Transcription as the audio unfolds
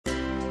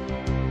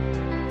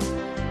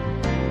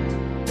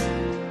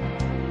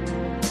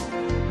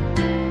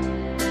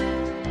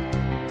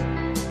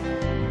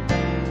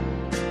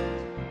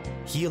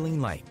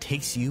Light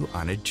takes you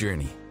on a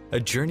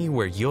journey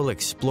where you'll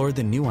explore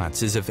the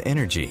nuances of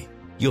energy.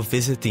 You'll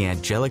visit the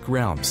angelic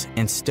realms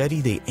and study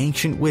the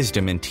ancient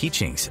wisdom and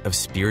teachings of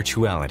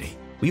spirituality.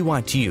 We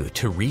want you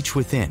to reach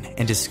within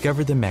and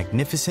discover the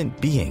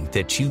magnificent being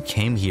that you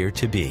came here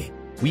to be.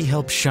 We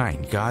help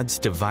shine God's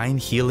divine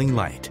healing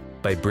light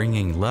by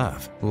bringing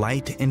love,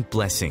 light, and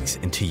blessings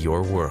into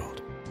your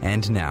world.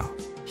 And now,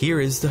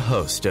 here is the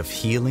host of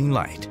Healing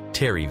Light,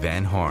 Teri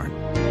Van Horn.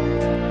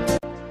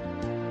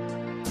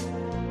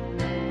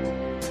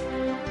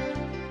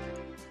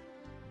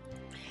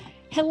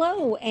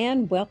 Hello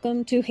and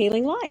welcome to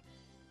Healing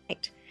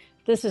Light.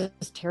 This is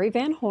Teri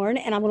Van Horn,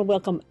 and I want to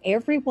welcome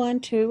everyone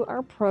to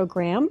our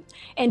program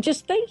and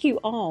just thank you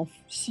all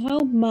so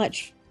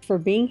much for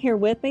being here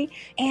with me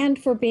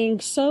and for being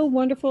so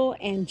wonderful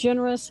and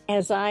generous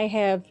as I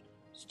have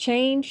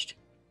changed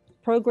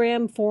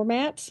program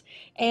formats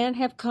and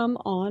have come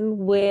on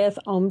with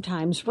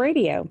OMTimes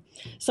Radio.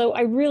 So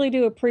I really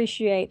do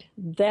appreciate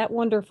that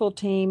wonderful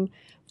team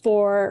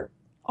for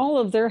all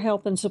of their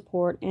help and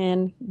support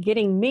in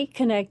getting me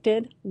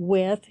connected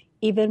with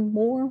even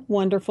more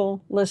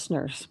wonderful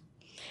listeners.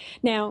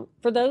 Now,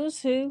 for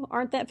those who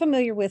aren't that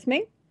familiar with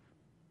me,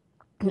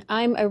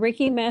 I'm a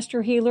Reiki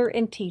master healer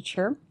and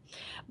teacher,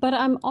 but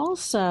I'm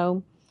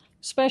also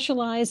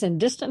specialized in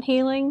distant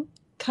healing,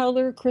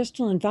 color,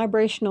 crystal, and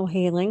vibrational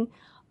healing,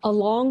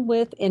 along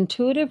with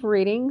intuitive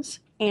readings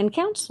and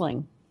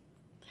counseling.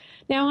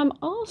 Now, I'm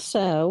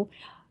also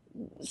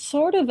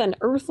sort of an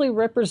earthly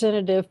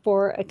representative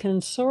for a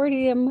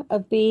consortium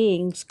of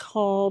beings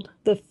called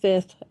the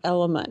fifth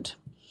element.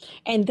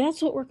 And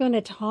that's what we're going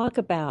to talk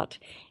about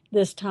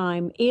this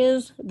time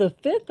is the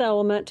fifth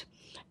element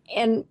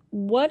and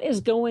what is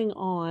going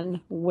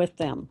on with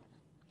them.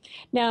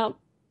 Now,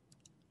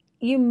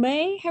 you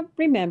may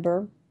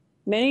remember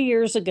many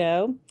years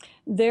ago,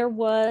 there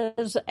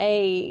was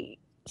a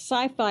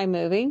sci-fi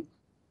movie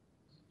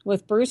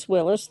with Bruce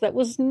Willis that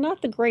was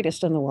not the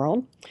greatest in the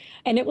world,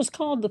 and it was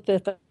called The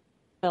Fifth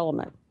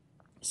Element.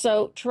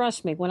 So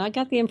trust me, when I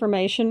got the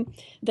information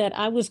that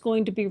I was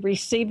going to be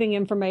receiving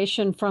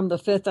information from the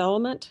fifth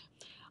element,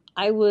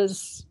 I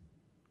was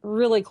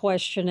really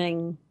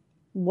questioning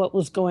what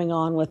was going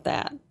on with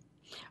that.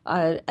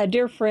 A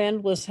dear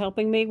friend was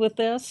helping me with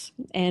this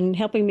and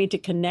helping me to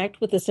connect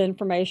with this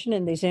information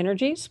and these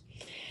energies.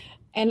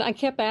 And I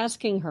kept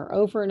asking her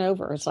over and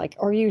over, it's like,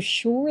 are you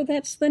sure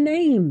that's the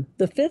name?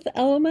 The Fifth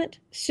Element?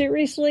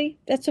 Seriously?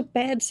 That's a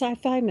bad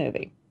sci-fi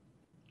movie.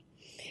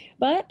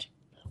 But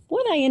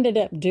what I ended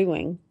up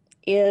doing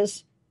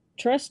is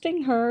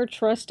trusting her,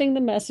 trusting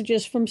the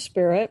messages from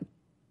Spirit,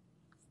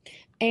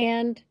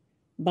 and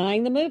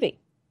buying the movie.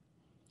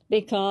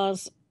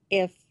 Because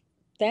if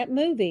that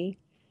movie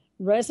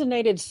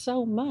resonated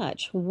so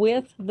much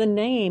with the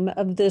name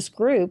of this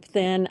group,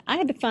 then I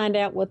had to find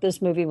out what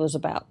this movie was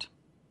about.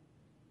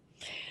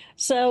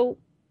 So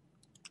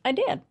I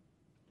did.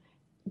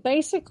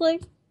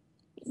 Basically,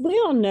 we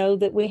all know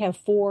that we have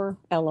four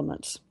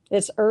elements.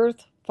 It's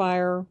earth,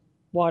 fire,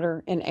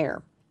 water, and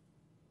air.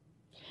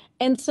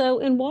 And so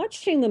in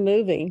watching the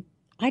movie,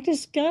 I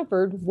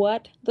discovered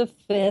what the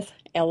fifth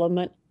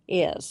element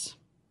is.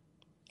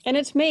 And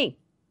it's me.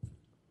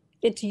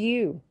 It's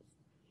you.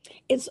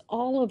 It's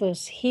all of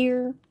us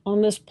here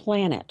on this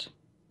planet.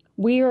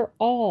 We are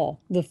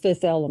all the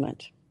fifth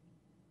element.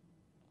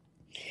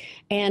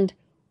 And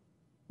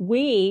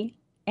we,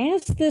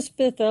 as this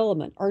fifth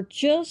element, are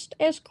just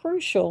as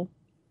crucial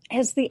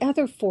as the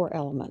other four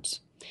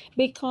elements.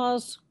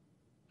 Because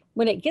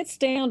when it gets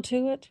down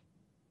to it,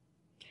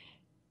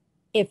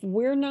 if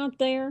we're not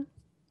there,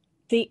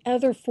 the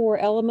other four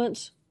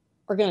elements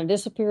are going to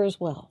disappear as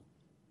well.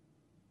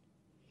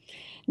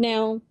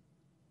 Now,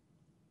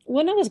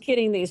 when I was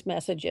getting these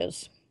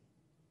messages,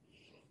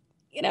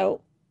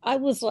 I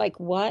was like,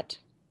 what?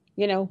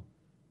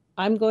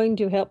 I'm going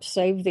to help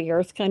save the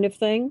earth kind of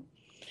thing.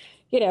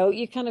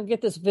 You kind of get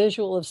this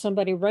visual of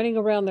somebody running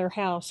around their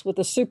house with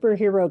a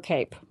superhero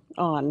cape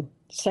on,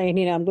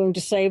 saying, I'm going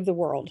to save the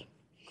world.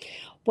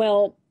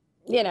 Well,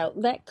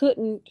 that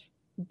couldn't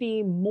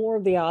be more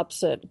the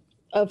opposite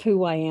of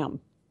who I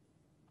am.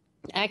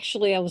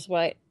 Actually, I was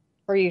like,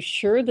 are you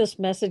sure this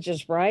message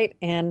is right?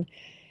 And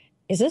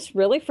is this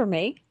really for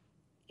me?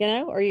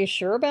 Are you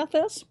sure about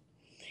this?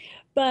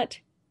 But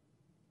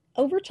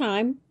over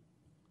time,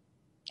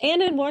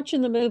 and in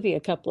watching the movie a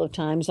couple of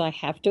times, I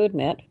have to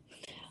admit,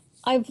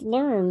 I've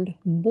learned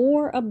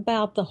more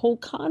about the whole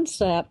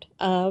concept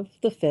of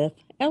the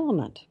fifth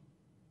element.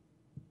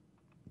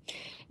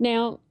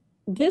 Now,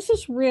 this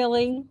is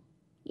really,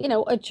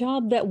 a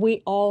job that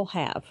we all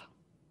have.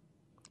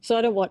 So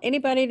I don't want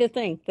anybody to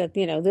think that,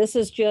 this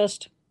is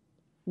just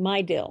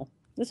my deal.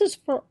 This is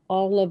for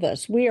all of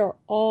us. We are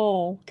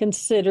all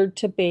considered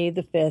to be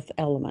the fifth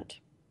element.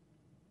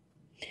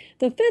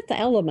 The fifth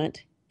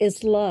element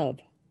is love.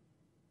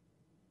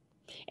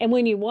 And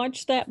when you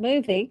watch that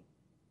movie,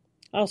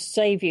 I'll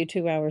save you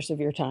 2 hours of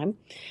your time,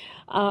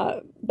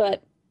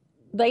 but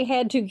they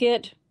had to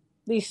get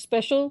these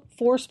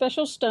four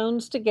special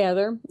stones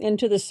together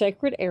into the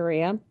sacred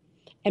area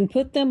and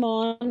put them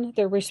on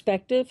their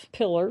respective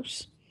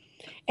pillars.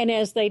 And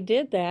as they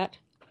did that,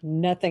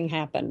 nothing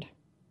happened.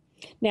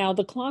 Now,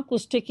 the clock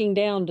was ticking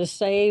down to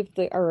save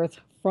the earth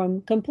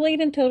from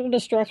complete and total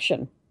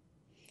destruction.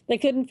 They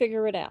couldn't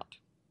figure it out.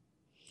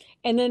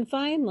 And then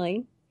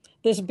finally,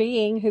 this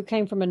being who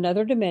came from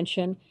another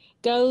dimension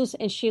goes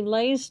and she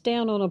lays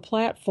down on a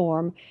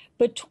platform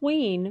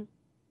between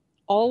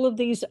all of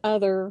these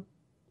other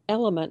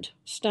element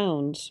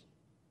stones.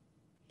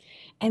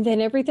 And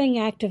then everything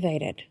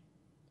activated.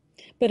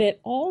 But it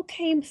all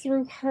came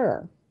through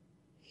her.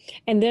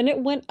 And then it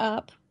went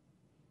up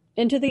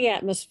into the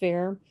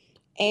atmosphere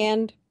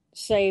and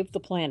saved the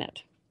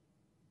planet.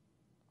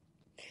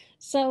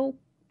 So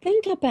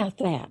think about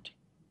that.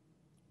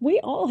 We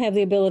all have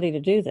the ability to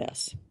do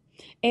this.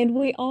 And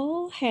we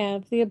all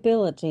have the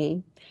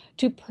ability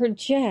to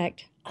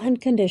project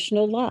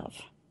unconditional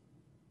love.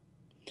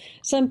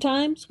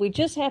 Sometimes we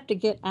just have to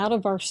get out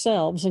of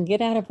ourselves and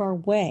get out of our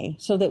way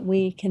so that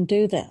we can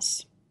do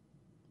this.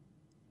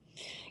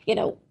 You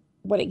know,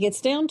 what it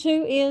gets down to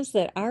is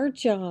that our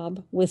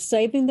job with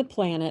saving the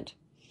planet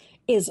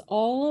is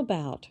all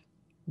about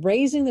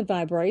raising the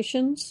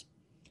vibrations,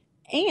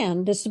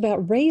 and it's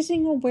about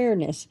raising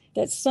awareness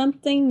that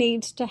something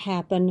needs to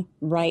happen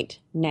right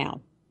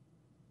now.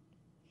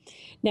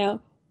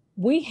 Now,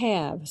 we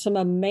have some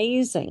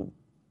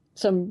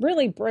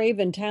really brave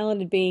and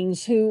talented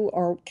beings who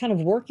are kind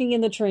of working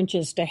in the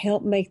trenches to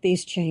help make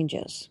these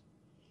changes.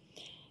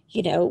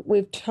 You know,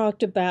 we've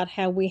talked about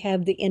how we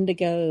have the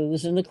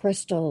indigos and the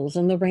crystals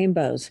and the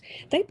rainbows.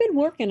 They've been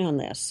working on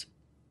this.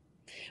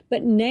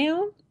 But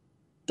now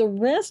the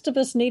rest of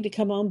us need to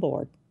come on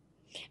board.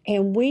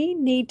 And we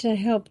need to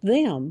help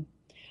them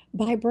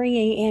by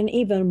bringing in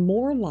even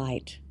more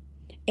light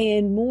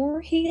and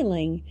more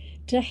healing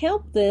to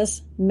help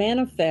this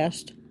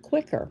manifest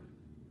quicker.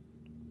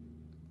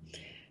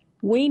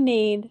 We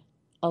need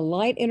a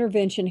light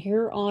intervention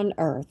here on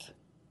Earth.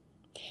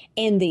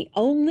 And the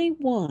only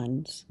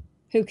ones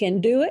who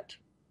can do it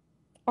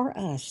are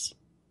us.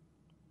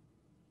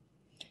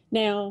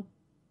 Now,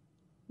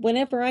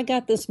 whenever I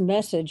got this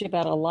message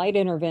about a light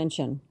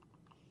intervention,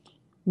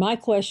 my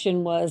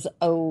question was,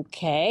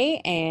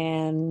 okay,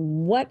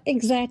 and what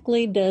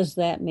exactly does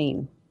that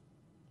mean?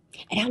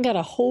 And I got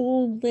a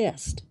whole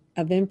list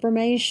of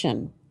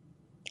information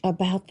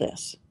about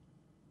this.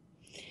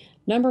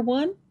 Number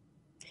one,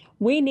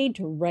 we need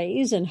to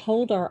raise and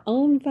hold our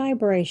own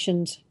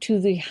vibrations to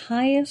the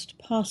highest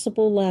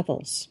possible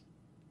levels.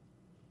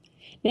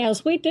 Now,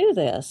 as we do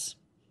this,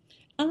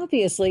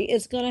 obviously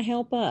it's going to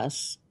help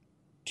us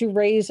to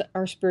raise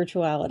our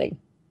spirituality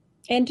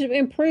and to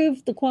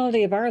improve the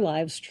quality of our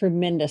lives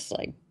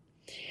tremendously.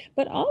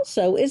 But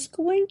also, it's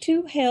going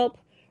to help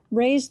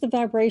raise the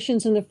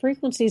vibrations and the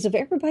frequencies of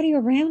everybody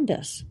around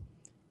us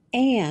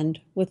and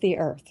with the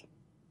earth.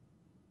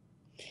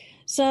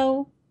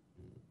 So,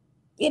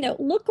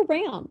 look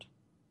around.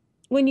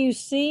 When you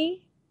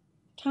see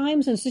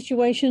times and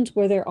situations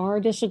where there are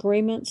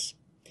disagreements,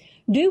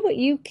 do what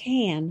you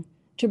can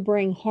to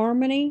bring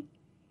harmony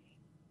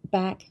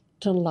back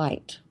to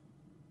light.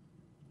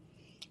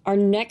 Our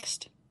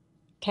next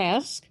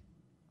task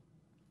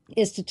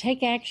is to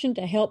take action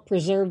to help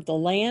preserve the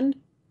land,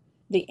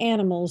 the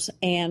animals,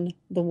 and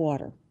the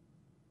water.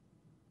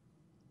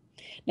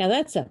 Now,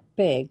 that's a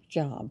big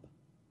job.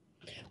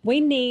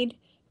 We need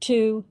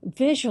to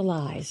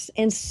visualize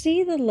and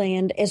see the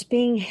land as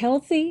being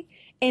healthy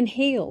and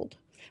healed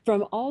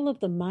from all of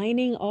the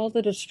mining, all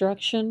the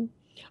destruction,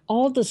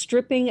 all the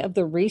stripping of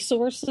the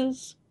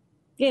resources.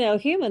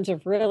 Humans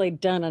have really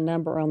done a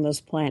number on this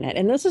planet,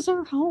 and this is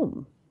our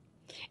home.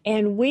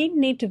 And we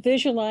need to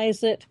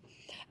visualize it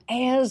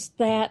as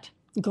that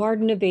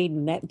Garden of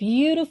Eden, that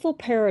beautiful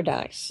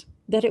paradise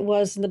that it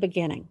was in the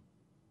beginning.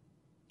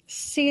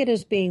 See it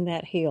as being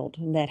that healed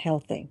and that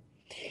healthy.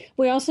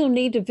 We also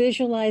need to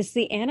visualize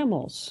the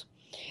animals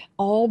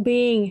all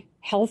being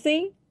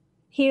healthy,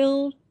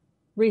 healed,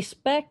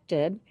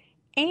 respected,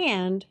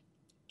 and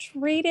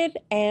treated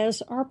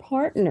as our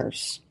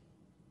partners.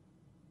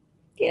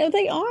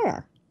 They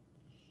are.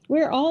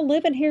 We're all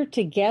living here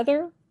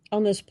together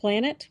on this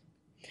planet,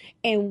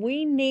 and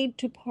we need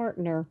to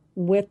partner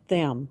with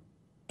them.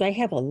 They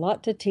have a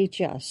lot to teach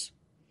us.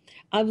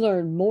 I've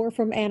learned more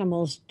from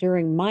animals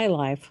during my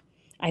life,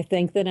 I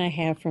think, than I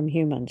have from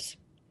humans.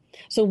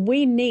 So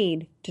we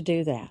need to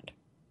do that.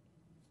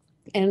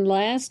 And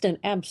last and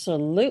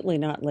absolutely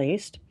not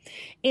least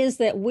is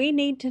that we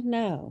need to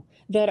know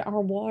that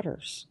our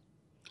waters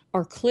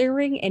are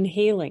clearing and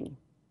healing,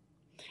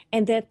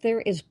 and that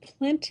there is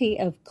plenty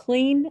of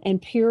clean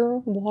and pure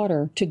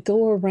water to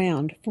go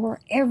around for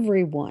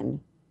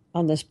everyone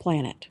on this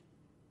planet.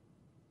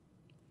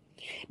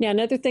 Now,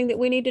 another thing that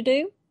we need to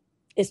do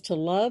is to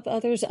love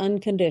others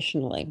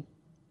unconditionally.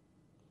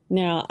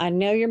 Now, I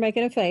know you're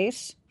making a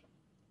face,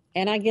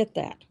 and I get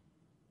that.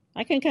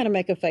 I can kind of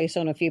make a face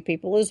on a few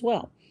people as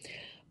well.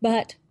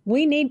 But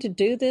we need to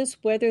do this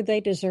whether they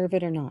deserve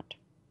it or not.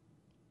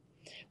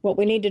 What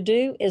we need to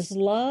do is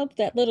love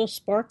that little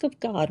spark of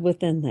God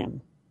within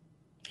them.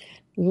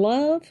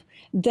 Love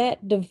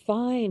that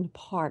divine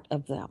part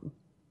of them.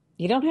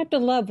 You don't have to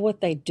love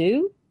what they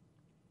do.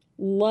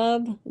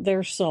 Love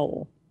their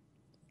soul.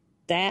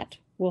 That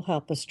will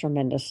help us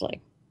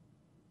tremendously.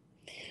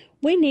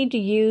 We need to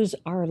use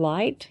our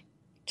light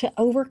to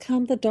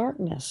overcome the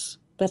darkness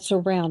that's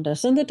around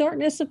us and the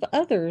darkness of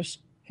others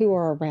who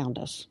are around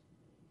us.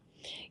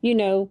 You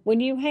know, when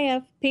you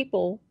have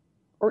people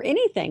or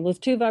anything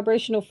with two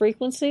vibrational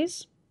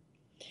frequencies,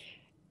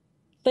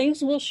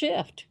 things will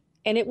shift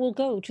and it will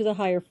go to the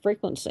higher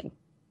frequency.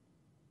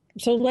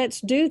 So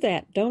let's do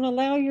that. Don't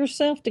allow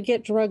yourself to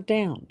get drugged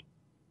down.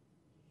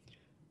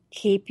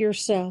 Keep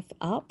yourself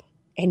up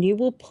and you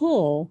will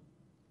pull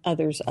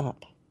others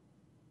up.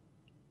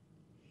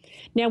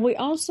 Now, we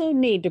also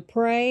need to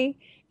pray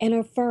and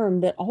affirm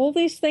that all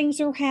these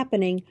things are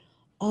happening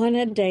on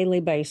a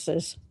daily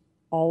basis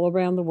all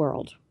around the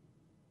world.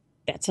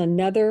 That's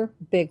another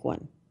big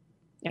one.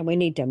 And we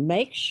need to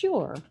make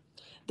sure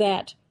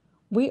that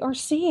we are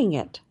seeing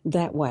it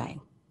that way.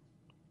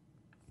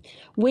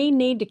 We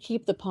need to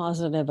keep the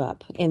positive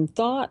up in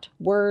thought,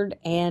 word,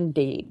 and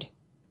deed.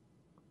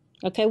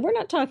 Okay, we're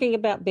not talking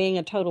about being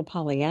a total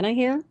Pollyanna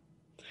here.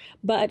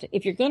 But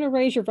if you're going to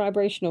raise your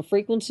vibrational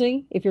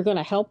frequency, if you're going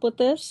to help with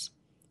this,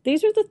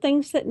 these are the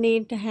things that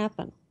need to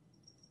happen.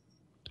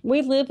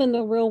 We live in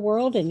the real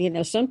world,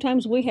 and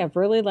sometimes we have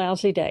really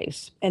lousy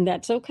days, and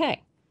that's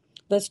okay.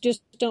 Let's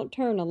just don't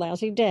turn a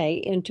lousy day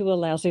into a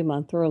lousy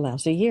month or a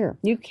lousy year.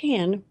 You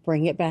can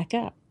bring it back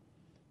up.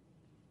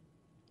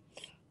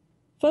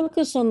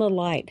 Focus on the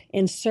light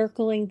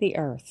encircling the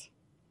earth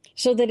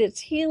so that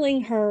it's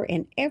healing her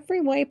in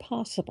every way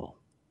possible.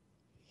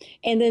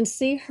 And then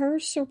see her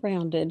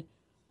surrounded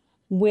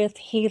with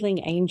healing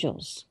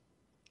angels,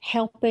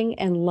 helping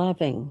and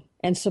loving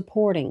and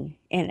supporting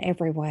in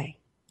every way.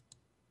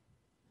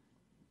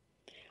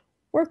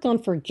 Work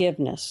on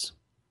forgiveness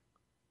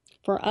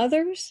for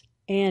others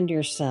and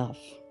yourself.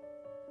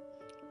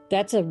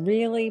 That's a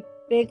really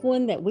big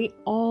one that we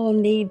all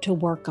need to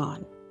work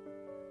on.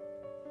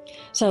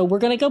 So we're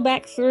going to go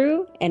back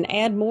through and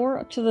add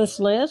more to this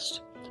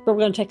list, but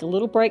we're going to take a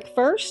little break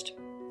first,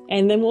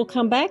 and then we'll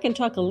come back and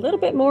talk a little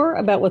bit more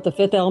about what the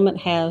fifth element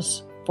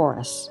has for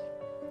us.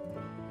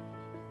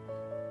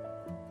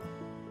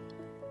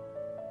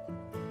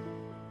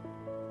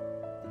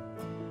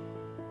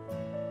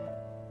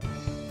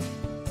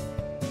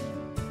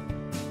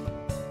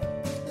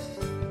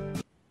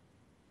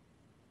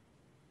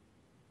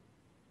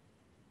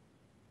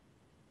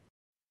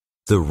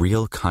 The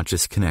Real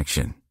Conscious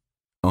Connection.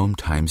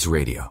 OMTimes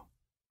Radio.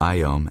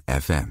 IOM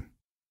FM.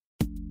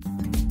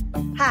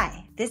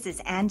 Hi, this is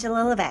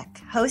Angela Levesque,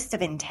 host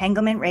of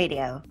Entanglement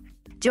Radio.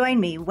 Join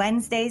me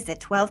Wednesdays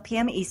at 12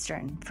 p.m.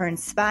 Eastern for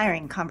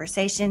inspiring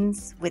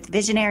conversations with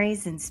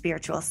visionaries in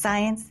spiritual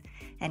science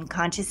and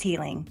conscious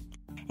healing.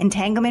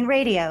 Entanglement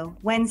Radio,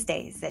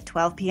 Wednesdays at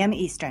 12 p.m.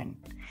 Eastern.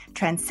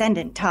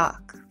 Transcendent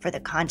talk for the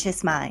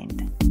conscious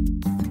mind.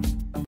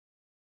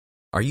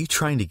 Are you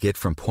trying to get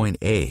from point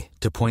A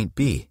to point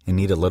B and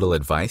need a little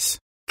advice?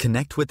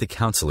 Connect with the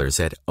counselors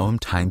at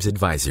OMTimes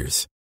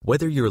Advisors.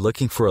 Whether you're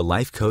looking for a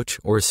life coach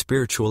or a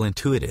spiritual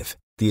intuitive,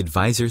 the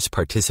advisors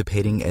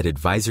participating at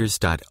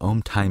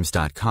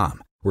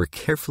advisors.omtimes.com were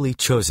carefully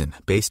chosen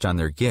based on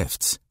their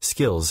gifts,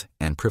 skills,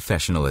 and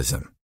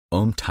professionalism.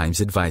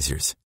 OMTimes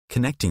Advisors,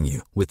 connecting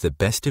you with the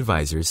best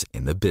advisors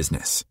in the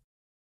business.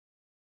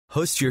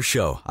 Host your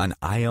show on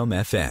IOM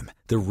FM,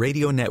 the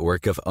radio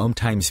network of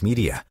OMTimes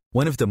Media,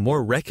 one of the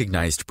more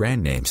recognized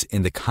brand names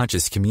in the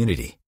conscious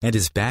community, and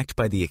is backed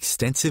by the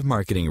extensive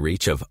marketing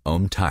reach of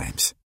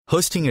OMTimes.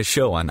 Hosting a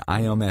show on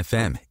IOM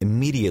FM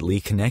immediately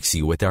connects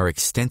you with our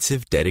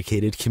extensive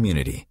dedicated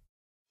community.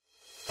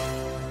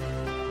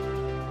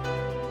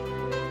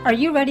 Are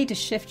you ready to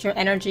shift your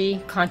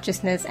energy,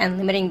 consciousness, and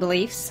limiting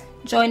beliefs?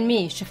 Join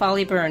me,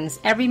 Shefali Burns,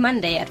 every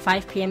Monday at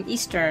 5 p.m.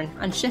 Eastern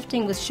on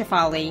Shifting with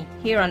Shefali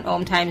here on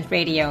OMTimes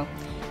Radio.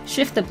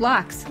 Shift the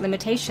blocks,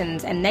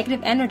 limitations, and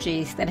negative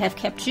energies that have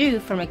kept you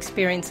from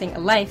experiencing a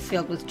life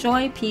filled with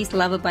joy, peace,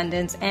 love,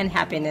 abundance, and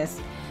happiness.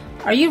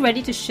 Are you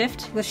ready to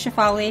shift with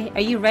Shefali?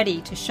 Are you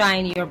ready to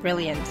shine your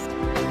brilliance?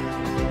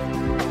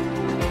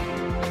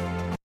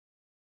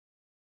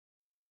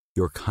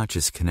 Your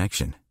conscious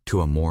connection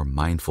to a more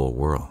mindful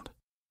world.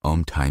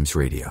 OMTimes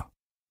Radio.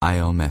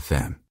 IOM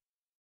FM.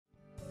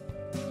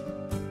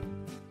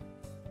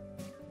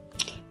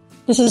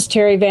 This is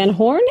Teri Van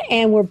Horn,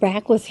 and we're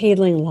back with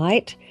Healing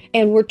Light,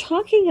 and we're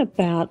talking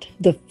about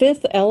the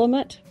fifth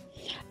element,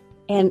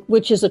 and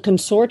which is a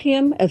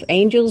consortium of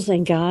angels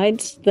and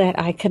guides that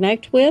I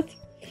connect with,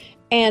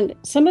 and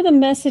some of the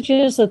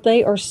messages that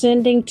they are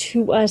sending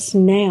to us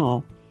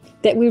now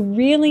that we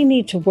really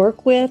need to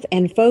work with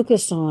and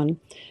focus on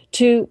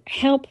to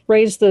help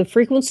raise the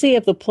frequency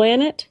of the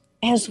planet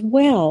as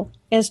well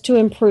as to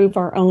improve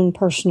our own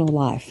personal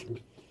life.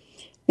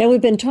 Now,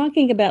 we've been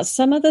talking about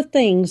some of the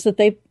things that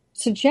they've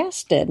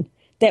suggested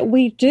that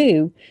we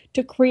do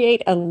to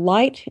create a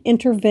light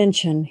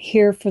intervention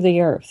here for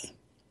the earth.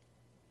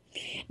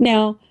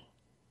 Now,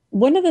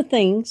 one of the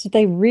things that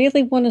they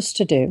really want us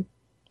to do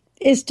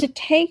is to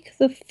take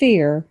the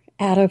fear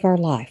out of our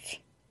life.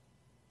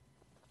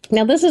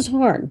 Now, this is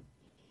hard.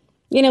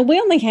 We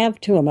only have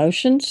two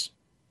emotions.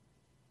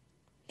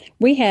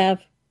 We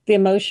have the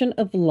emotion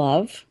of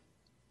love,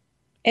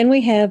 and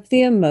we have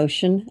the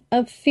emotion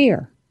of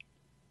fear.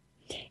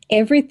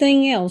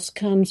 Everything else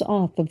comes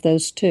off of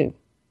those two.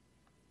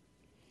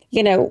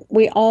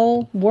 We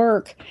all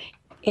work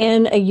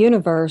in a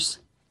universe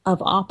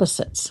of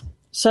opposites.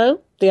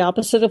 So the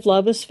opposite of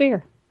love is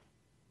fear.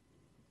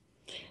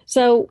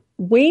 So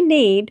we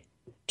need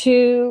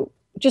to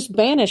just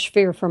banish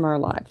fear from our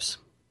lives.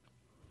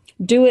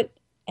 Do it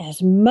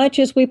as much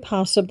as we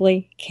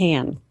possibly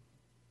can.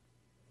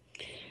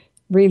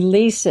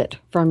 Release it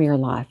from your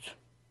life.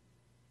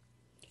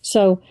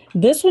 So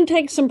this one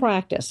takes some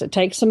practice. It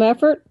takes some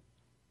effort.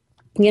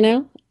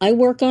 I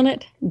work on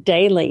it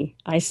daily.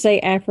 I say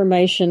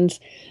affirmations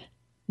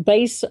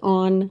based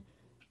on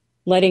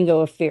letting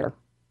go of fear.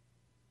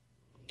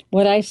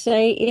 What I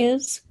say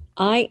is,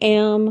 I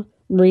am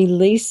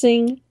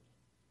releasing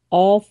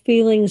all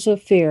feelings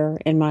of fear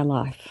in my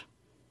life.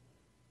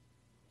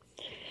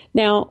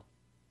 Now,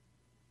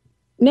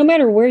 no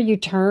matter where you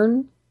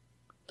turn,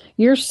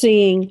 you're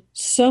seeing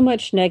so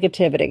much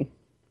negativity.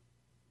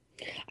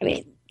 I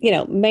mean,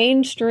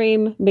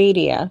 mainstream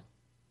media,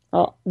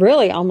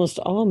 really almost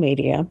all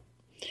media,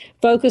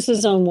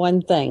 focuses on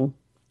one thing,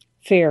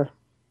 fear.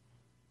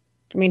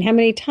 I mean, how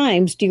many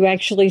times do you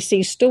actually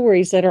see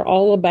stories that are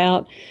all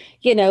about,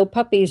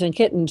 puppies and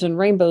kittens and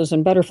rainbows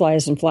and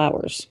butterflies and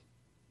flowers?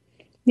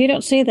 You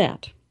don't see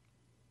that.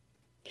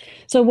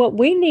 So what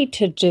we need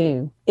to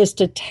do is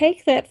to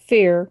take that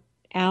fear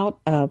out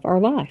of our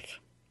life.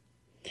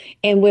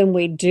 And when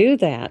we do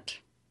that,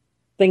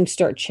 things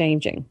start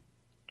changing.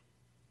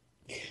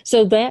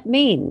 So that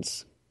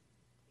means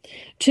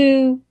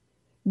to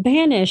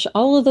banish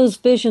all of those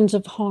visions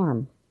of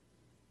harm.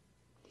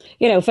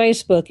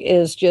 Facebook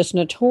is just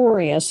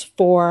notorious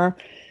for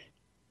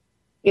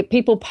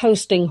people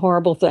posting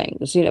horrible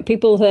things.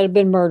 People that have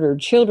been murdered,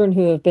 children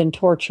who have been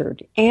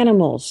tortured,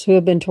 animals who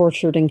have been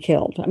tortured and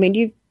killed. I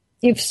mean,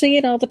 you see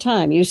it all the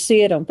time. You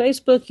see it on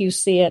Facebook. You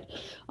see it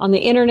on the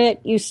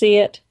internet. You see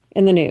it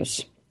in the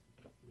news.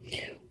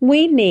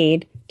 We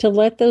need to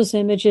let those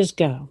images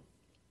go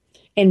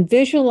and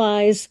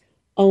visualize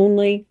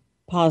only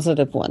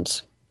positive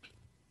ones.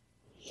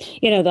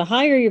 The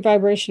higher your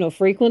vibrational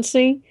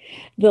frequency,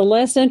 the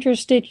less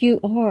interested you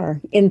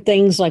are in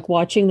things like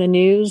watching the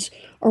news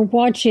or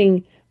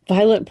watching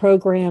violent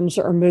programs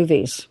or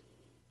movies.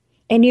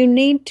 And you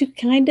need to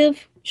kind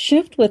of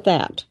shift with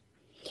that.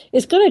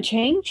 It's going to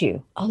change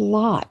you a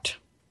lot.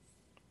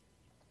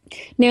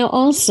 Now,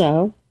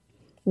 also,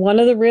 one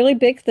of the really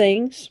big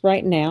things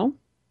right now,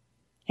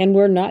 and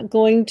we're not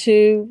going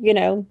to,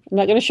 I'm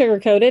not going to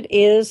sugarcoat it,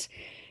 is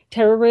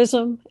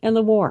terrorism and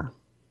the war.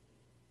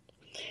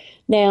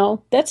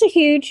 Now, that's a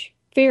huge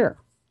fear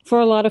for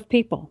a lot of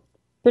people,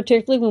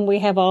 particularly when we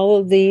have all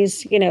of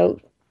these,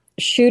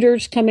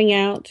 shooters coming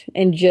out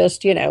and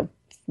just,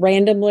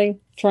 randomly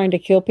trying to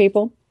kill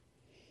people.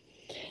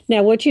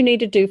 Now, what you need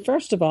to do,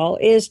 first of all,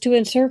 is to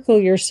encircle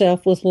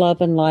yourself with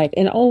love and light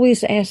and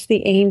always ask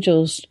the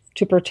angels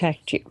to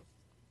protect you.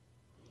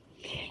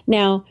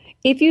 Now,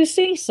 if you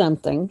see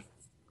something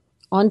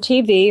on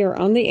TV or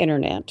on the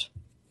internet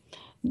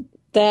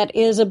that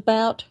is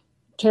about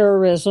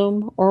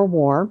terrorism or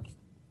war,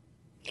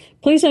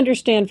 please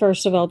understand,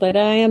 first of all, that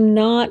I am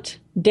not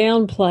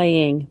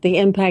downplaying the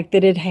impact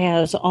that it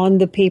has on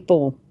the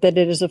people that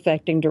it is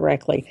affecting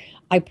directly.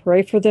 I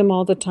pray for them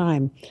all the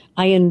time.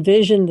 I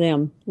envision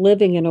them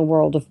living in a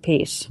world of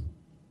peace.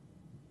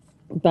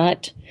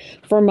 But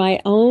for my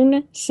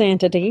own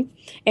sanity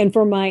and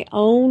for my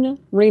own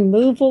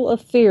removal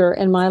of fear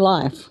in my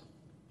life,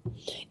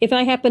 if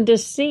I happen to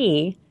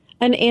see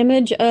an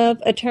image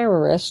of a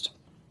terrorist,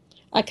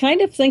 I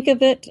kind of think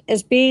of it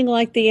as being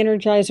like the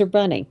Energizer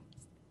Bunny.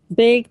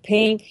 Big,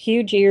 pink,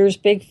 huge ears,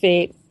 big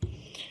feet.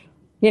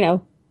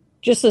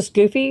 Just this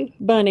goofy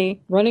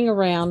bunny running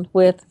around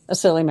with a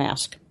silly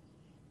mask.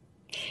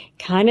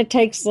 Kind of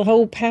takes the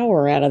whole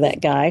power out of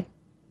that guy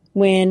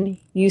when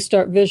you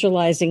start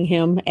visualizing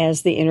him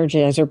as the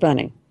Energizer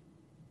Bunny.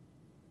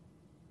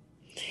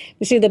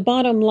 You see, the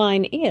bottom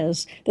line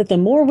is that the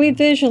more we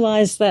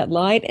visualize that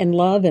light and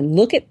love and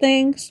look at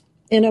things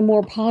in a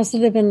more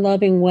positive and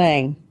loving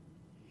way,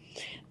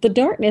 the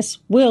darkness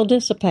will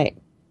dissipate.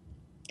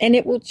 And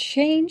it will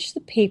change the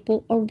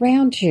people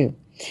around you.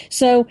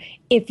 So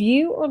if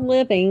you are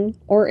living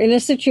or in a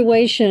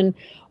situation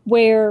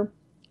where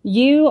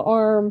you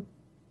are,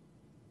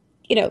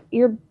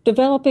 you're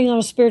developing on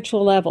a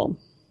spiritual level,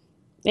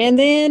 and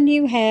then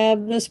you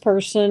have this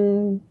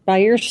person by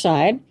your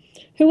side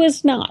who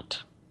is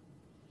not,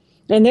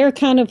 and they're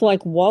kind of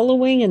like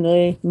wallowing in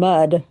the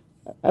mud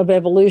of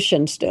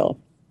evolution still,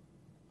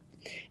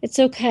 it's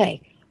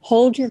okay.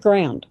 Hold your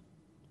ground.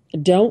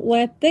 Don't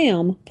let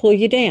them pull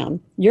you down.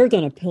 You're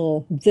going to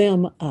pull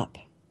them up.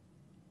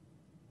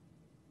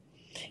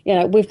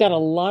 We've got a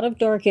lot of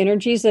dark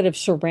energies that have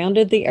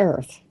surrounded the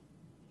earth.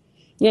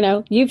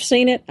 You've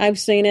seen it. I've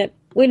seen it.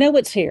 We know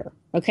it's here.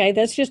 Okay,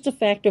 that's just a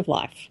fact of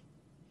life.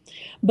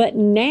 But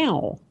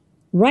now,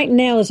 right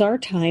now is our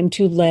time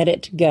to let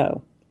it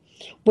go.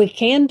 We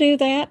can do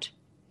that,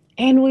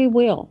 and we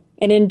will.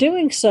 And in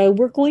doing so,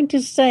 we're going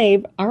to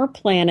save our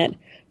planet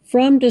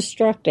from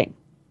destructing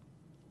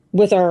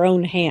with our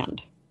own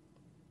hand.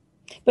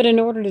 But in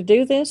order to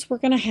do this, we're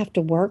going to have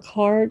to work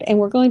hard, and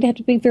we're going to have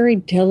to be very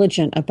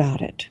diligent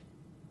about it.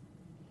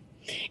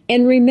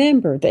 And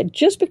remember that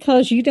just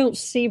because you don't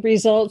see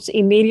results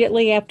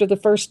immediately after the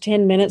first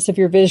 10 minutes of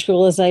your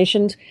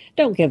visualizations,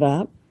 don't give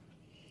up.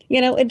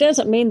 It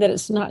doesn't mean that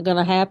it's not going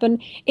to happen.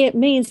 It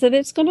means that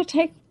it's going to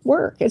take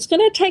work. It's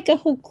going to take a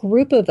whole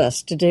group of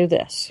us to do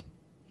this.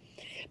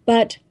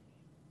 But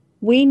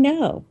we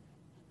know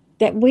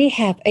that we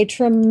have a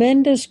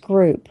tremendous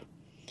group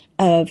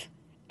of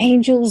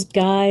angels,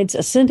 guides,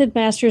 ascended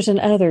masters, and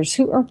others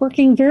who are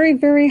working very,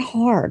 very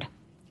hard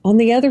on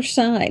the other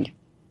side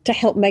to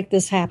help make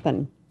this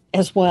happen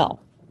as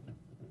well.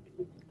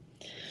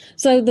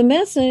 So the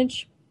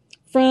message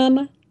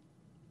from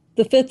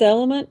the fifth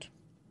element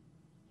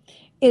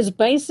is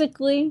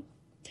basically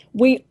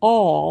we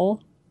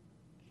all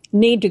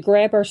need to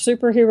grab our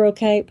superhero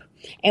cape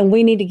and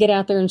we need to get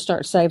out there and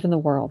start saving the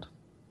world.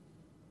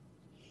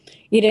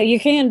 You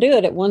can do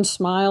it at one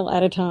smile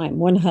at a time,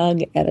 one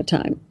hug at a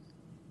time.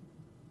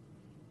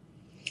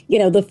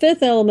 The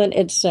fifth element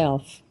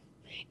itself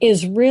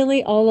is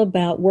really all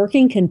about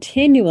working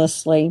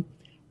continuously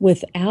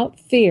without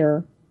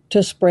fear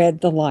to spread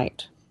the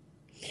light.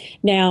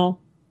 Now,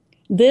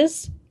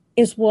 this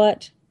is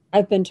what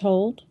I've been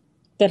told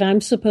that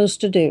I'm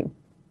supposed to do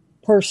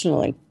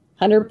personally,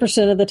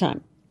 100% of the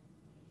time.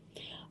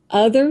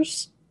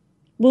 Others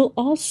will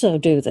also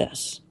do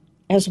this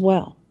as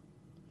well.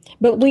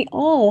 But we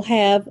all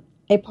have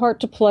a part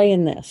to play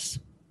in this,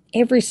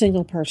 every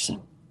single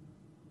person.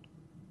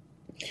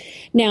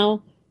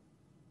 Now,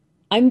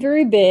 I'm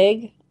very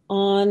big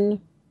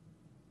on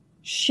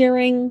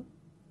sharing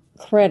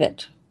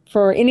credit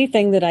for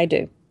anything that I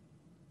do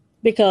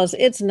because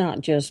it's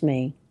not just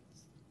me.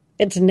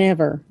 It's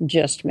never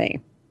just me.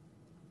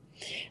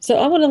 So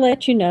I want to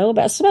let you know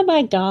about some of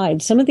my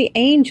guides, some of the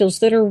angels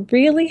that are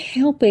really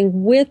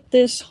helping with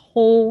this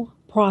whole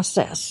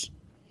process.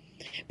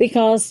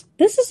 Because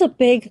this is a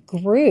big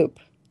group.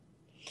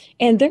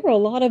 And there are a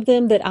lot of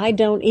them that I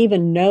don't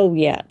even know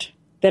yet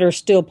that are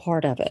still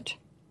part of it.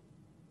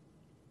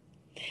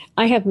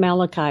 I have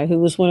Malachi, who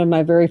was one of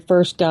my very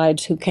first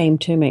guides who came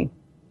to me.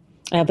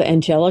 I have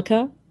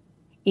Angelica,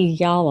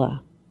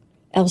 Iyala,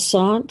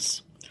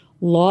 Elsance,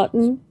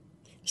 Lawton,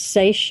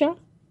 Seisha,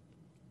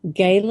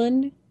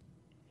 Galen,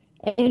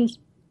 and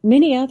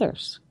many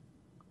others.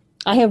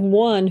 I have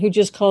one who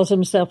just calls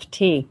himself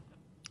T,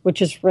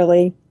 which is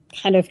really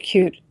kind of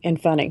cute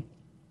and funny.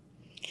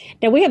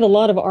 Now, we have a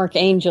lot of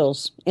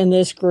archangels in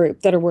this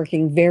group that are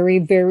working very,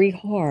 very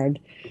hard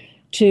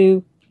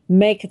to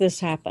make this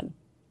happen.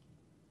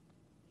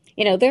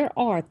 There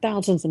are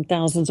thousands and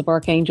thousands of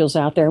archangels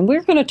out there, and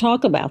we're going to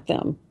talk about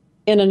them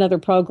in another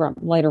program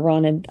later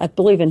on, and I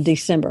believe in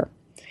December.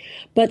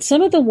 But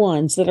some of the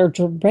ones that are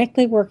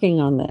directly working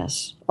on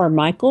this are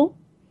Michael,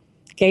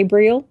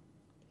 Gabriel,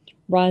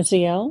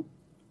 Raziel,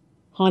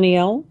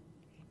 Haniel,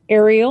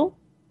 Ariel,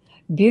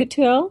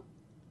 Butiel,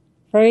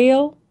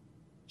 Frail,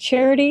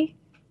 Charity,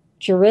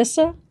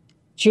 Jerissa,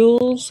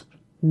 Jules,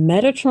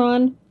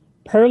 Metatron,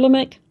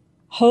 Perlamic,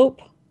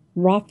 Hope,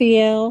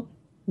 Raphael,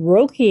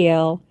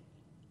 Rokiel,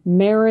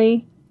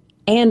 Mary,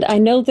 and I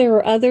know there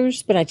are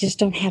others, but I just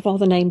don't have all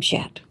the names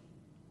yet.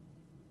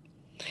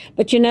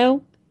 But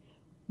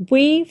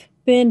we've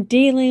been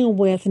dealing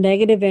with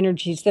negative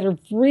energies that have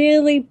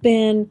really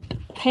been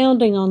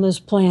pounding on this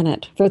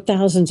planet for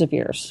thousands of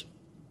years.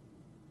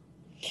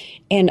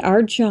 And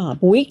our job,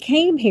 we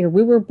came here,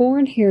 we were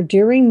born here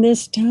during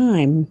this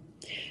time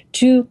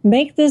to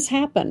make this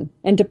happen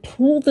and to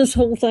pull this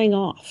whole thing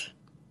off.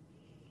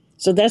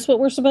 So that's what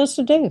we're supposed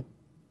to do.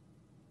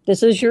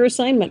 This is your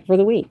assignment for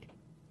the week.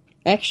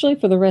 Actually,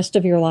 for the rest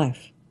of your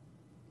life.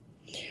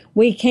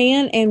 We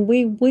can and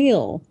we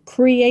will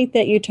create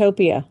that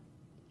utopia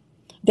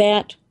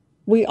that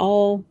we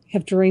all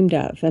have dreamed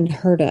of and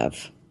heard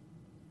of.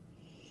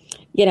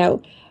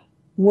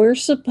 We're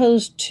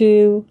supposed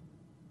to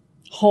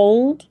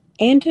hold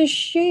and to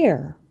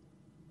share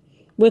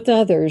with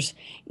others,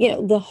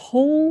 the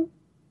whole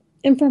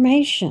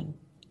information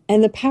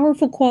and the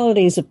powerful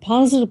qualities of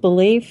positive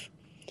belief,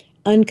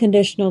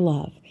 unconditional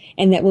love.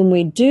 And that when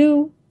we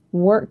do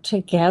work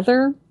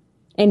together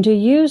and to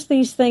use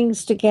these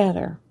things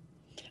together,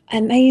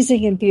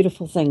 amazing and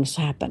beautiful things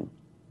happen.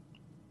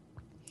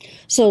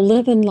 So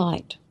live in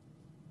light.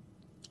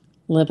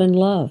 Live in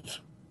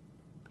love.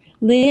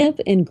 Live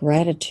in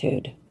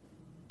gratitude.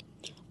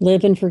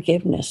 Live in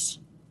forgiveness,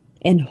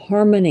 in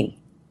harmony,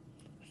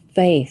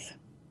 faith,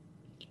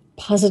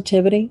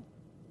 positivity,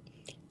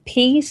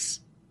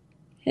 peace,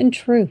 and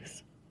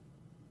truth.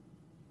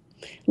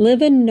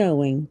 Live in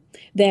knowing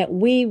that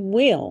we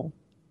will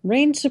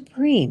reign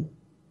supreme.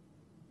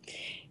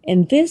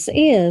 And this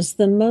is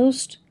the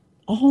most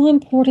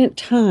all-important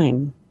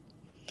time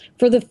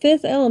for the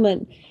fifth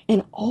element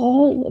and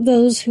all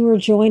those who are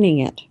joining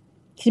it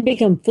to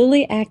become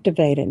fully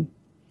activated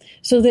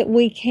so that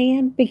we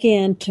can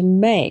begin to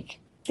make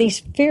these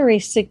very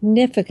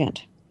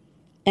significant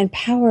and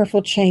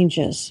powerful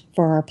changes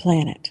for our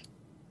planet.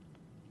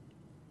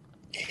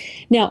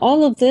 Now,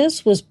 all of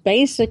this was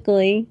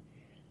basically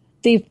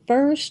the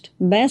first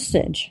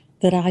message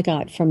that I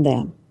got from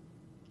them.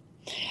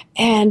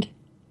 And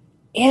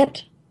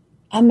it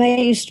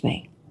amazed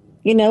me.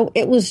 You know,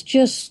 it was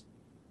just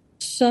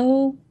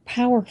so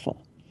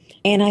powerful.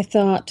 And I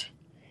thought,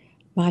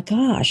 my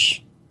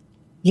gosh,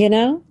 you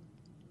know,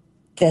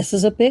 this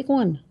is a big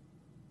one.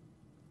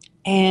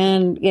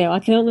 And, you know, I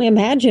can only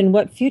imagine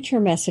what future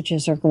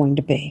messages are going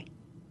to be.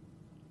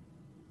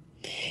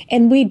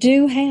 And we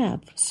do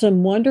have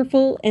some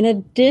wonderful and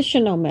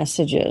additional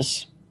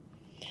messages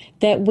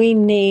that we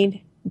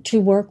need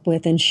to work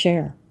with and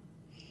share.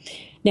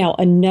 Now,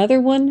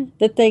 another one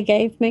that they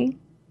gave me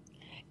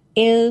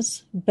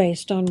is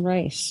based on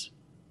race.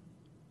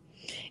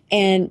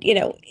 And, you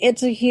know,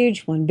 it's a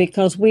huge one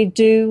because we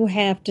do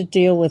have to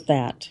deal with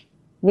that.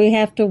 We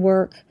have to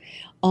work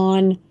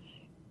on,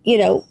 you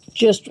know,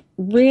 just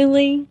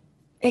really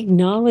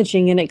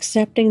acknowledging and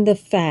accepting the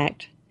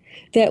fact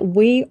that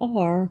we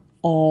are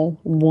all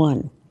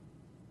one.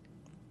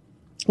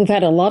 We've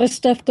had a lot of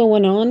stuff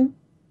going on,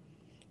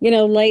 you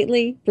know,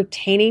 lately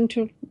pertaining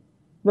to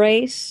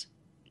race,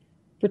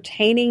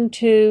 pertaining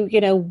to,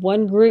 you know,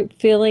 one group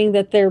feeling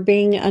that they're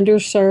being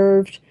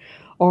underserved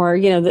or,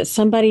 you know, that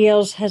somebody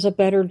else has a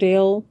better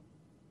deal.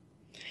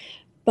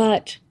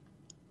 But,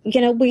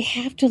 you know, we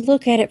have to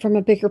look at it from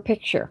a bigger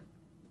picture.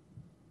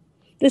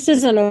 This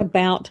isn't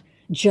about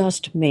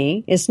just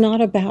me. It's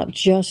not about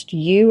just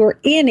you or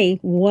any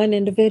one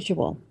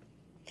individual.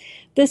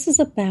 This is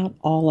about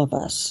all of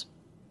us.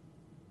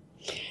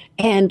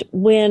 And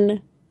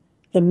when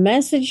the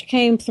message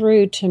came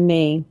through to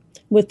me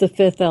with the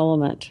fifth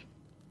element,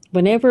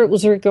 whenever it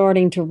was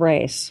regarding to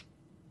race,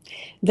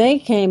 they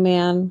came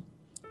in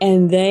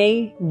and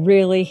they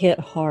really hit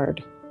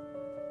hard.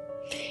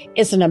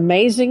 It's an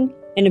amazing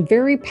and a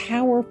very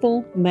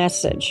powerful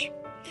message.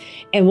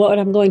 And what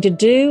I'm going to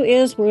do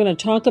is we're going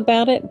to talk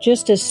about it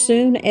just as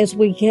soon as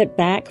we get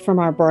back from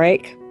our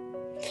break,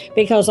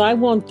 because I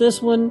want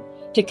this one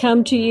to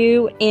come to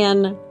you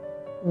in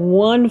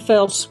one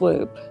fell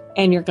swoop,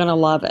 and you're going to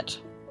love it.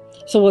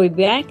 So we'll be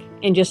back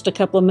in just a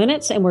couple of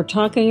minutes, and we're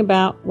talking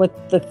about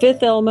what the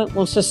fifth element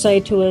wants to say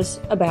to us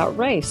about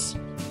race.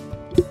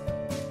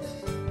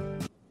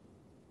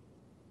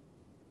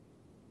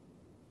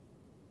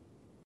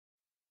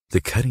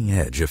 The cutting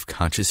edge of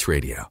conscious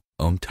radio,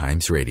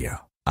 OMTimes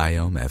Radio,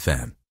 IOM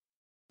FM.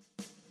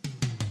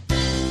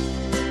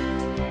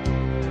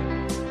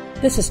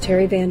 This is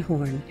Teri Van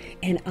Horn,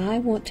 and I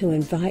want to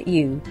invite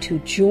you to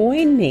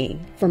join me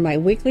for my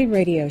weekly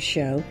radio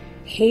show,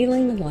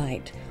 Hailing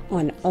Light,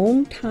 on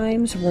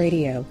OMTimes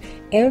Radio,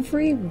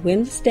 every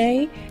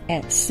Wednesday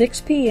at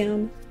 6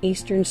 p.m.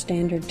 Eastern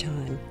Standard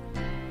Time.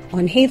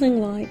 On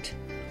Hailing Light,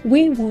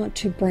 we want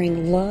to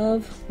bring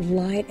love,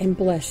 light, and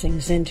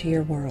blessings into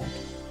your world.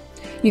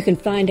 You can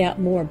find out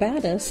more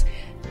about us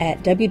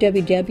at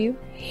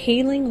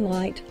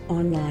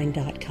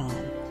www.healinglightonline.com.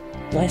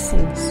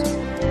 Blessings.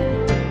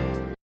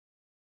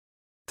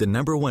 The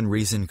number one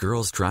reason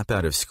girls drop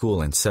out of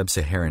school in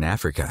sub-Saharan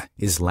Africa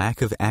is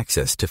lack of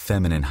access to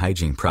feminine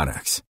hygiene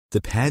products.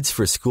 The Pads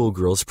for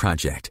Schoolgirls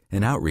Project,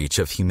 an outreach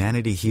of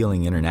Humanity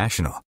Healing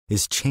International,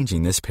 is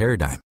changing this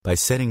paradigm by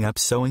setting up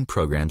sewing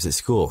programs at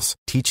schools,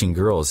 teaching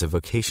girls a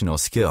vocational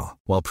skill,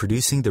 while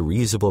producing the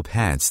reusable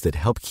pads that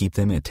help keep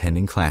them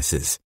attending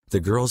classes.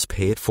 The girls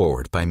pay it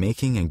forward by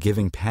making and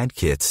giving pad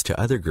kits to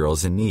other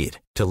girls in need.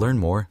 To learn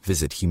more,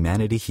 visit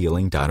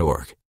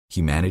humanityhealing.org.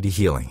 Humanity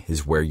Healing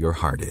is where your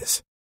heart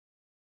is.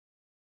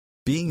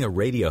 Being a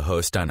radio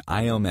host on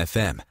IOM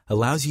FM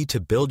allows you to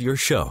build your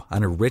show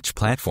on a rich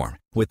platform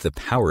with the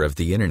power of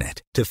the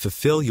internet to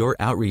fulfill your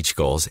outreach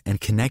goals and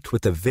connect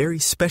with a very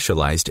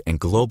specialized and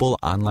global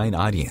online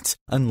audience,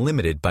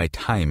 unlimited by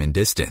time and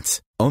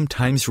distance.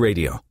 OMTimes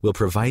Radio will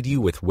provide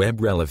you with web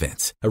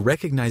relevance, a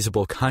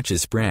recognizable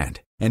conscious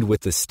brand, and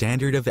with the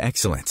standard of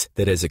excellence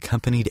that has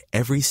accompanied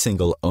every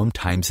single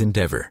OMTimes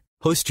endeavor.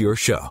 Host your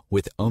show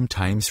with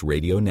OMTimes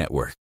Radio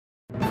Network.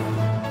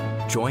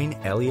 Join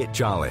Elliot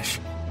Jolish,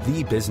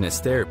 the business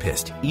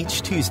therapist,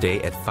 each Tuesday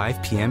at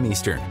 5 p.m.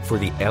 Eastern for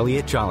the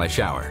Elliot Jolish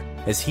Hour,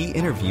 as he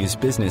interviews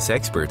business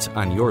experts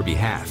on your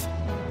behalf.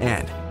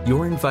 And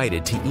you're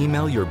invited to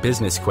email your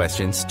business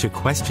questions to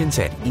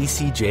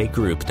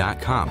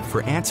questions@ecjgroup.com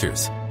for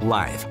answers,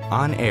 live,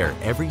 on air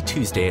every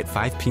Tuesday at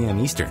 5 p.m.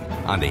 Eastern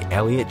on the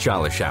Elliot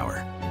Jolish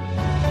Hour.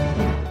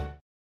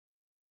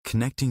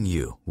 Connecting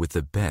you with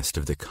the best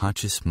of the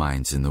conscious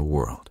minds in the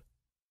world.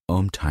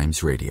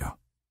 OMTimes Radio,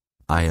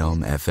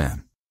 IOM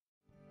FM.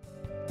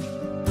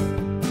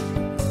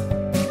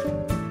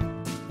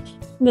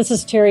 This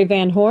is Teri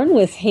Van Horn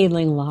with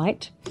Hailing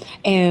Light,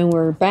 and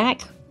we're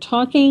back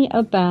talking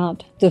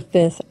about the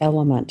fifth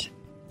element.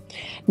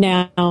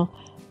 Now,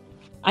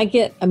 I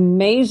get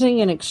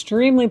amazing and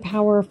extremely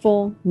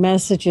powerful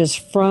messages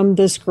from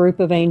this group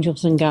of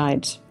angels and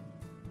guides.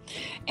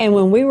 And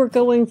when we were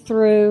going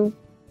through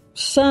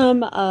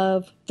some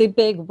of the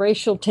big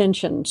racial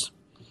tensions,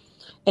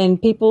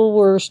 and people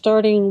were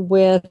starting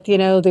with,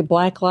 the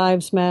Black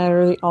Lives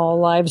Matter, the All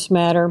Lives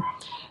Matter,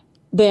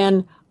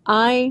 then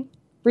I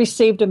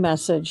received a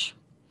message.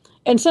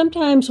 And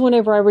sometimes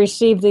whenever I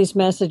receive these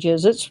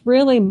messages, it's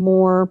really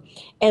more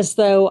as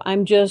though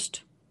I'm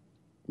just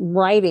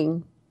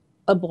writing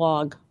a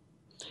blog,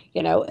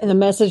 and the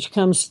message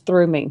comes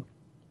through me.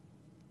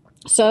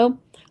 So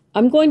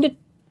I'm going to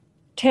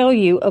tell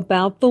you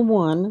about the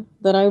one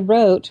that I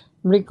wrote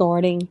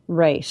regarding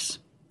race.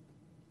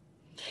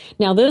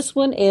 Now, this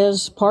one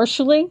is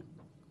partially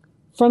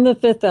from the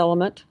fifth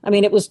element. I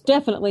mean, it was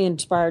definitely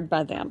inspired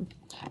by them.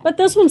 But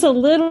this one's a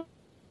little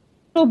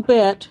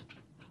bit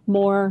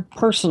more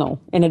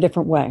personal in a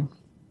different way.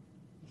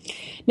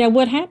 Now,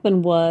 what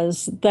happened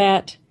was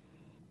that,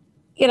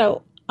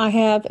 I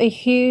have a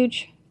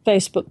huge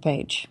Facebook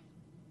page.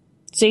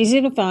 It's easy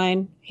to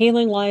find,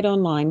 Healing Light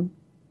Online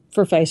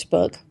for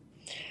Facebook.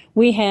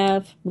 We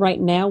have right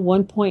now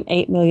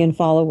 1.8 million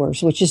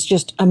followers, which is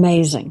just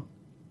amazing.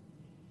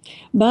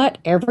 But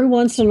every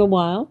once in a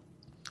while,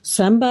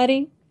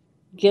 somebody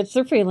gets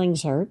their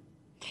feelings hurt,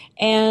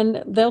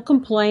 and they'll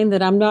complain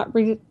that I'm not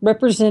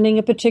representing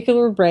a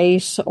particular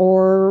race,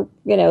 or,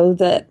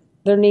 that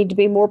there need to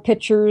be more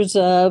pictures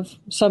of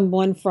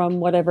someone from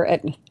whatever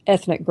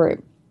ethnic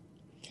group.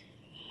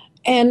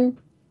 And,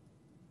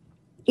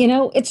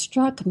 it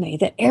struck me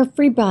that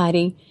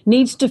everybody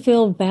needs to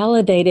feel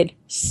validated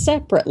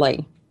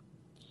separately,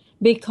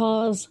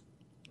 because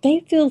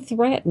they feel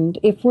threatened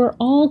if we're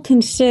all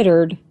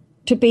considered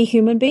to be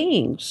human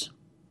beings,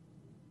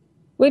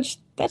 which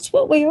that's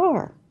what we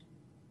are.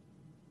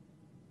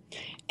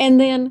 And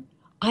then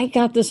I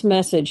got this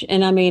message,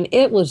 and I mean,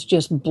 it was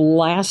just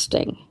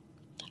blasting.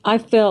 I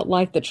felt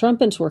like the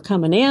trumpets were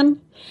coming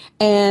in,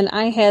 and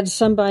I had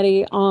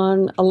somebody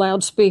on a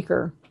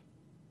loudspeaker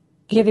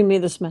giving me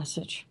this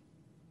message.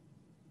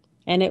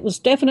 And it was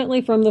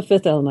definitely from the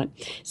fifth element.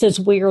 It says,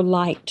 we are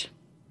light.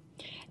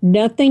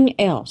 Nothing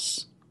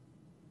else.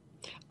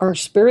 Our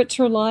spirits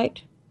are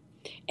light,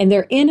 and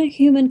they're in a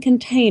human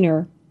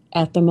container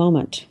at the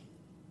moment.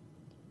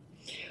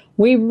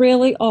 We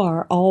really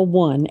are all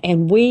one,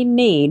 and we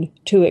need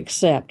to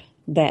accept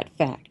that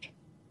fact.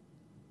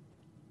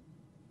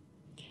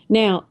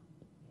 Now,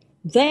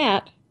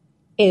 that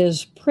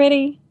is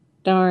pretty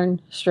darn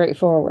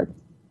straightforward.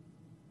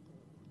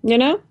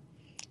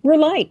 We're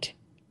light.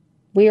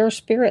 We are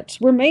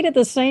spirits. We're made of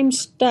the same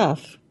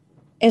stuff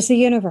as the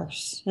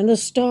universe and the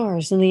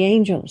stars and the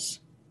angels.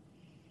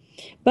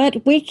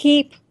 But we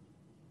keep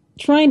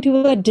trying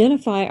to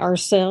identify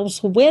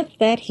ourselves with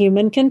that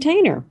human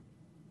container.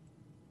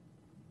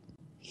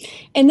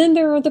 And then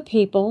there are the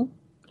people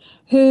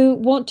who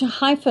want to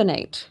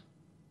hyphenate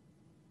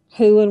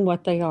who and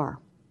what they are.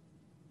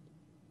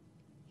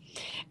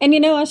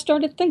 And I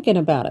started thinking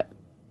about it.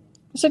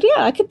 I said,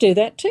 yeah, I could do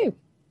that too.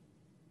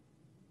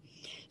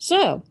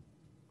 So,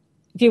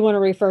 if you want to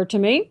refer to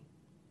me,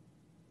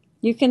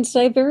 you can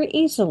say very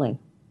easily,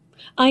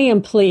 I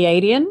am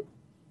Pleiadian,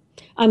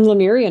 I'm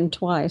Lemurian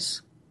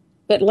twice,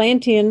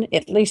 Atlantean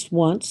at least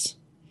once,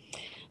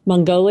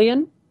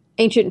 Mongolian,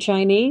 Ancient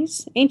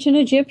Chinese, Ancient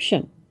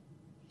Egyptian,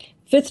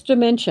 Fifth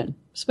Dimension,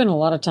 spent a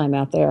lot of time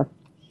out there.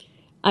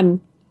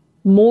 I'm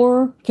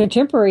more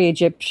contemporary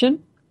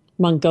Egyptian,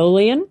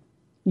 Mongolian,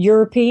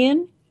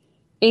 European,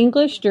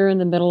 English during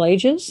the Middle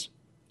Ages,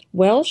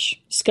 Welsh,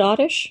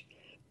 Scottish,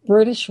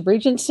 British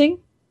Regency,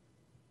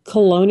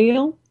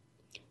 Colonial,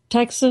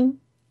 Texan,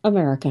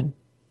 American.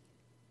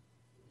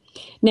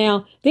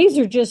 Now, these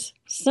are just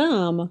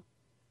some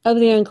of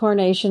the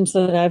incarnations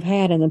that I've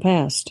had in the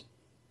past.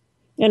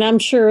 And I'm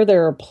sure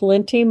there are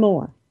plenty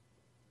more.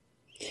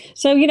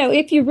 So,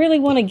 if you really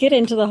want to get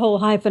into the whole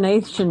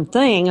hyphenation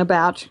thing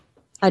about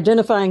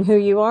identifying who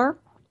you are,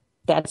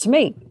 that's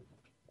me.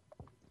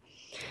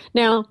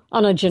 Now,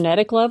 on a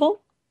genetic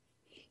level,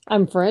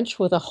 I'm French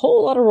with a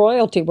whole lot of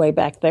royalty way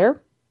back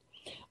there.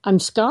 I'm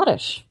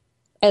Scottish.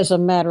 As a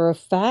matter of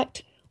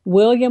fact,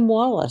 William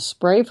Wallace,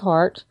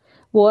 Braveheart,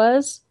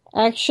 was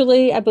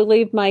actually, I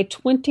believe, my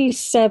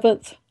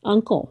 27th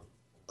uncle,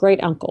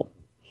 great uncle.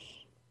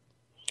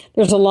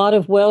 There's a lot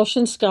of Welsh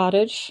and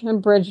Scottish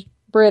and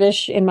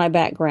British in my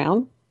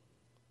background.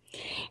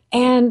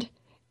 And,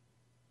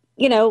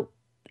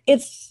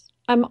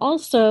 I'm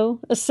also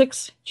a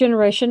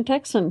sixth-generation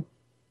Texan.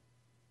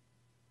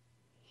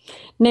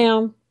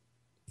 Now,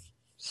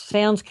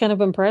 sounds kind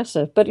of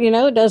impressive, but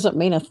it doesn't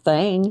mean a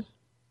thing.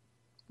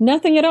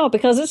 Nothing at all,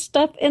 because it's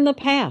stuff in the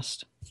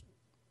past.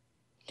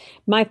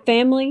 My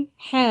family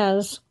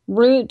has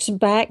roots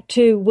back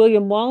to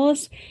William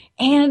Wallace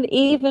and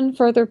even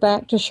further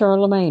back to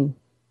Charlemagne.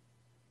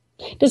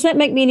 Does that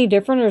make me any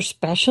different or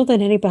special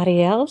than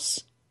anybody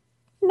else?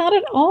 Not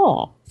at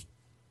all.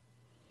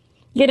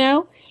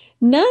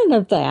 None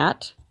of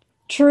that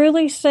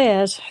truly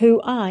says who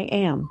I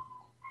am.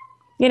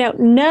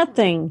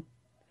 Nothing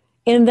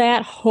in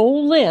that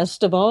whole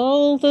list of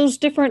all those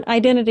different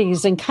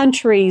identities and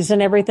countries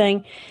and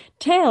everything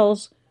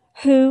tells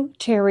who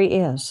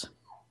Teri is.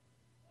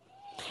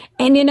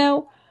 And you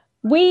know,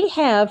 we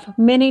have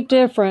many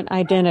different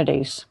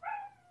identities.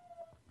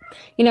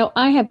 You know,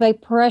 I have a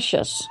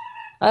precious,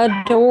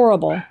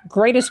 adorable,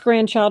 greatest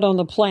grandchild on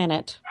the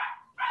planet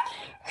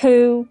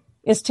who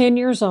is 10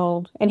 years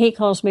old, and he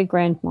calls me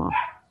grandma.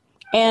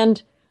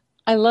 And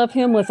I love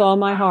him with all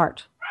my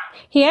heart.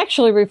 He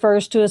actually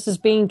refers to us as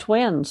being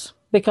twins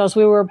because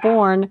we were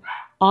born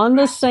on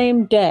the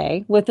same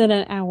day within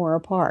an hour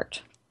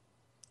apart.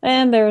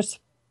 And there's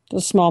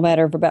a small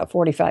matter of about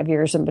 45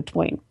 years in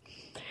between.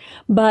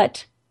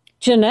 But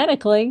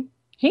genetically,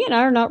 he and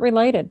I are not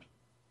related.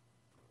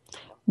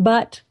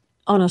 But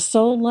on a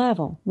soul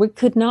level, we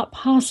could not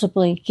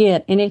possibly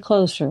get any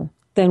closer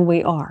than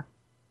we are.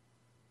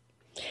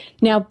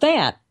 Now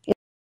that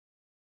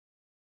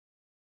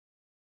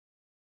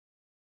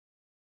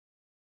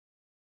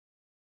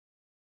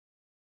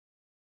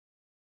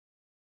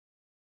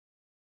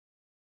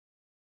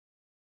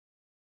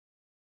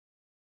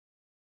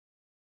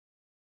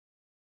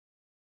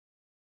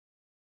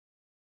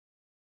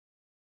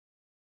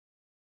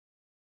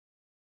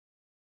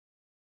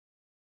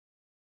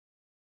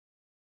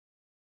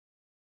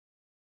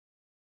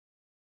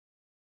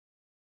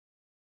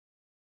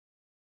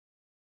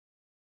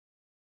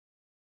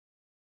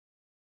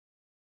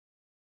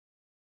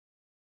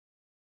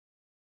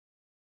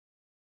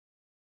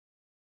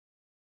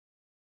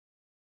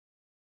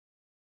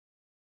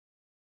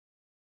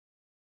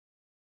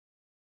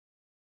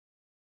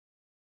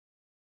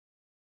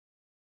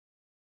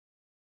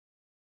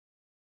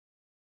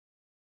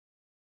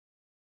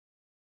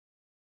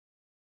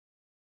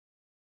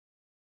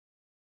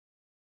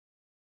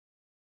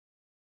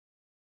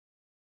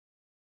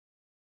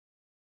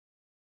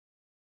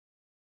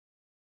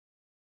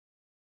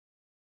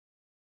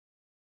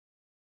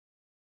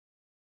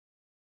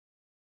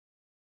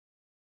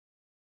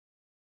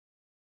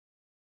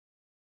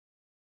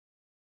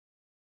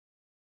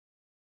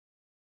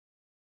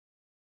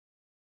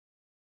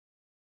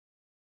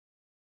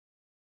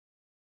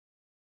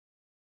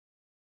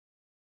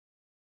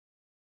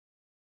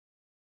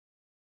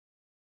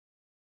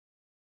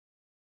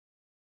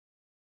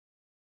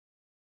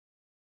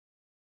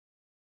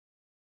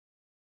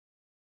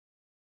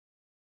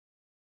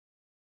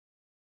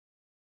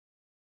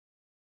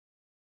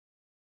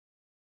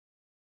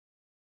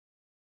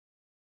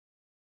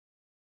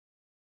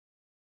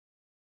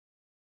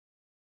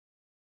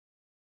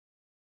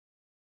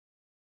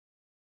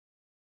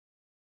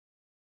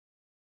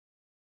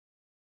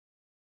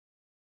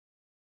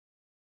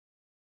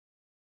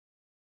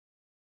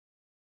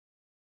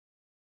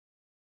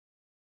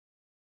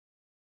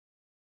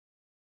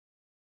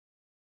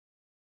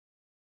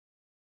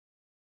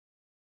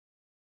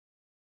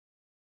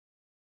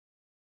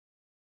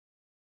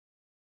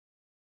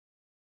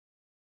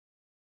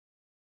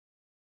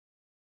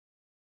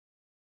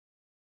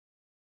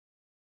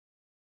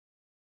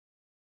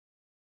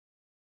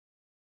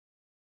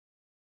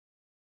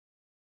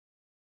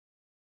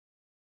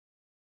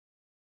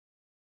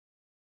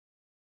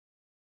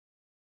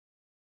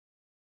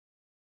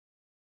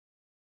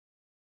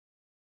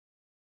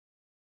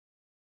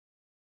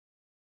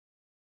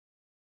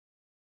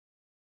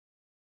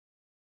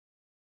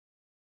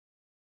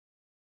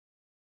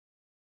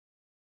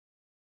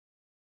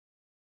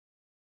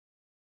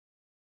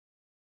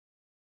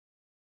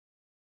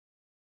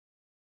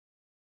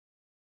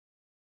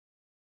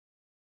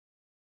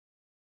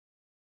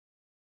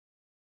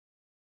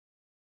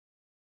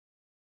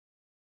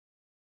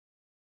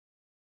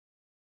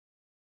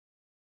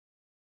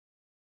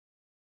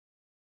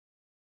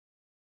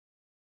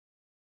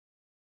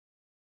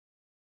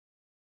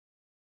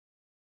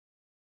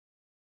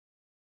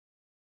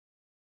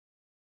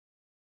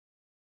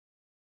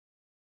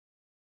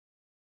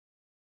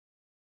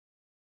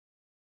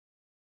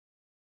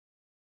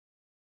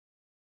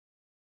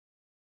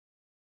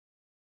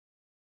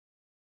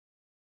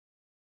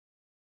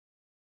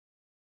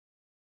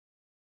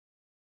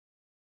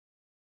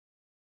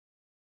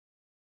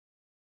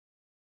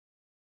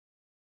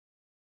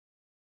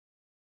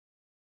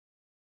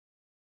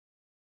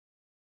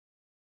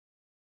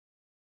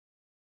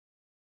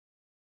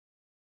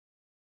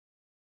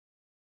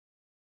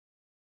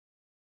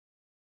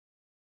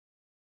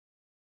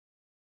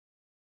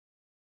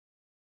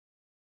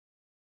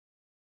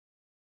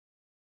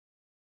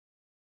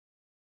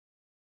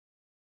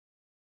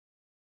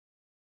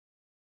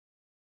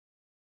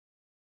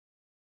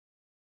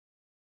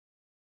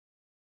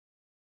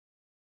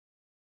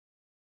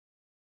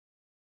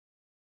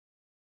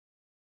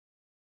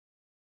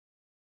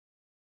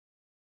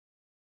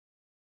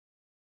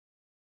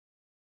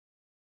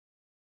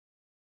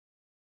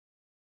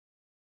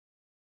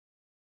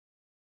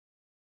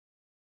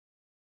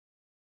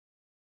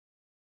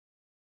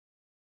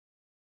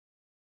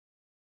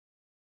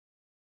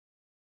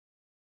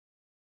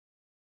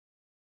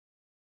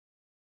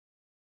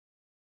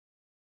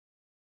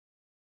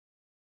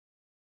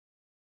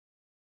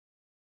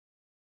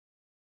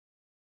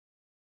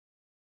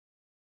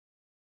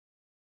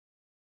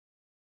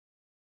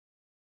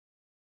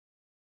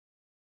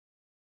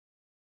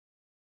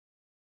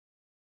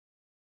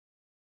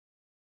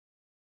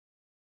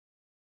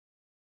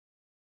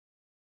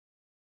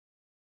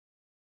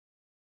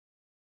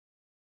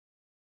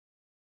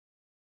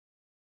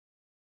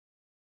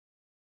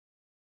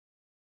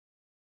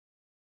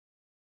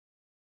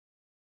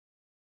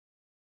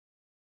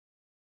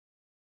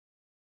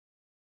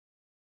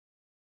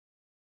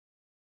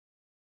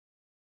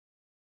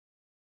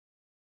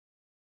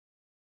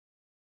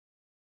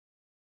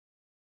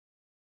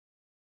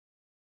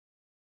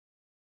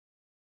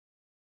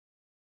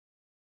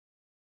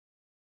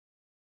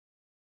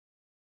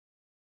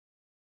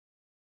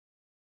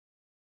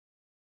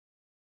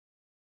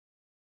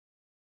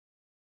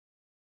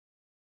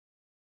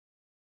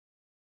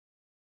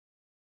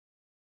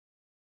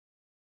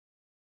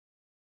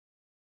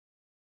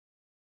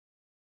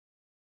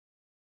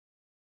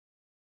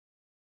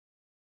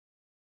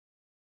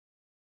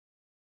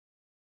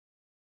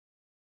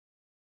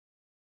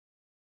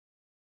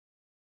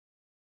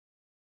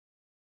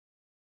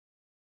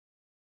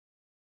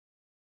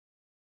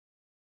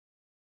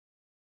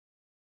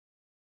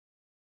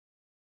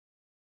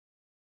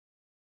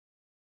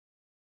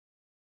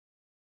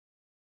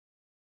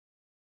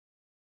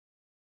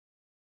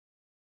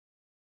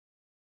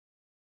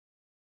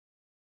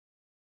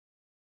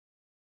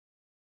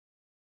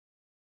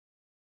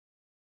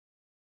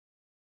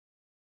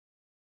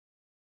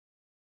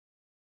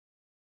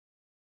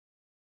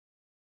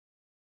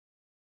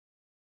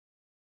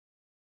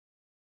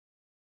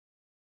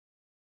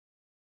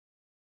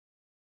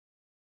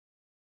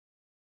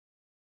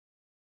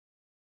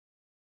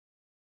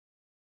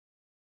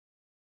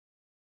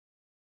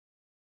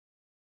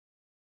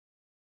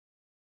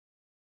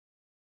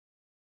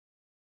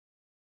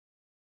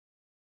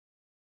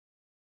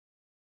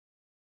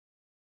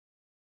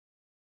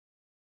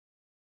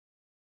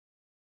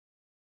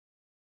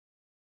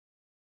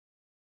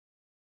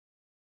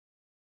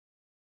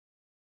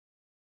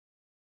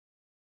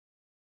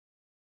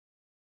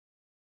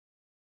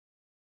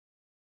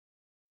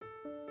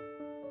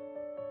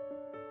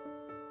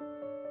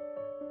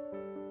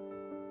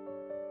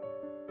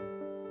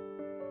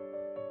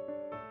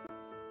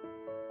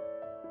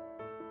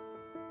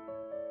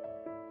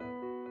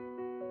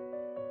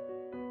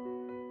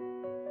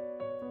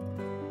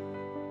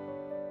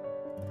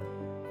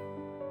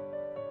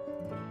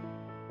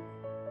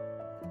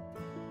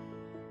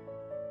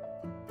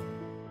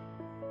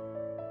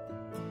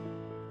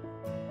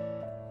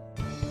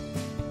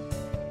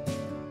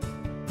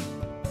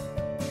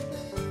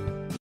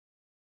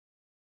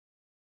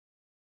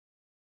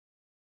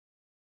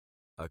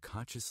A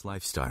conscious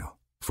lifestyle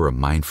for a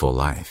mindful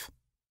life.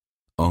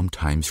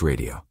 OMTimes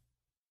Radio.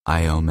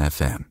 IOM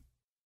FM.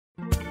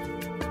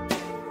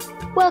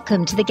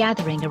 Welcome to The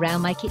Gathering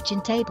Around My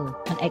Kitchen Table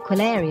on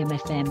Equilarium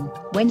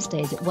FM,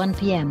 Wednesdays at 1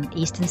 p.m.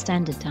 Eastern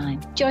Standard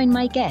Time. Join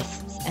my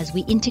guests as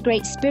we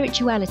integrate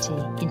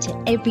spirituality into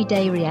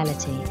everyday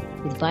reality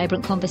with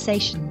vibrant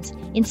conversations,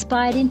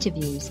 inspired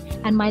interviews,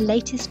 and my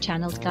latest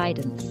channeled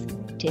guidance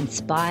to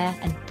inspire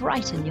and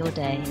brighten your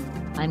day.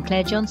 I'm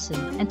Claire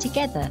Johnson, and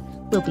together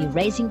we'll be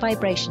raising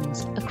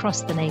vibrations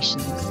across the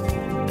nations.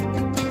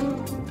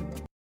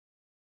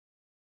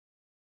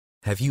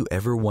 Have you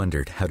ever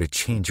wondered how to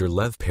change your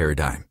love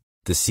paradigm?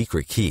 The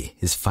secret key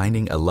is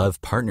finding a love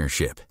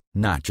partnership,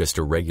 not just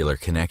a regular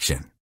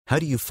connection. How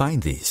do you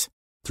find these?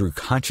 Through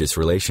conscious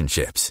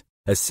relationships.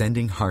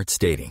 Ascending Hearts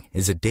Dating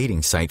is a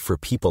dating site for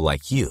people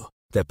like you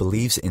that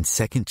believes in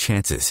second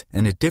chances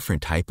and a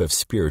different type of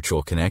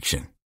spiritual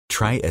connection.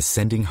 Try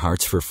Ascending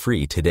Hearts for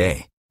free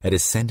today at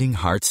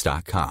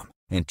ascendinghearts.com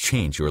and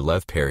change your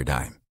love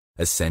paradigm.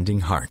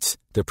 Ascending Hearts,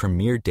 the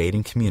premier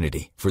dating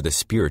community for the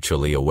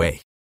spiritually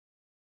awake.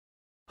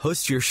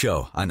 Host your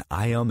show on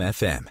IOM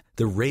FM,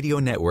 the radio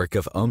network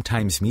of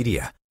OMTimes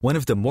Media, one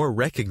of the more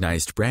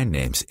recognized brand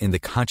names in the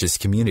conscious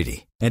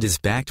community, and is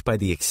backed by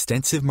the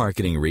extensive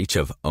marketing reach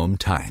of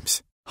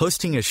OMTimes.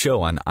 Hosting a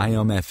show on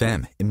IOM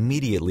FM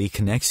immediately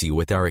connects you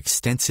with our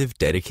extensive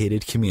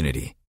dedicated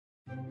community.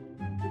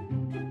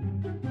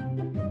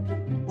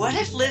 What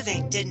if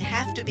living didn't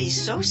have to be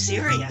so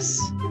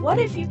serious? What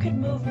if you could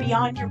move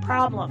beyond your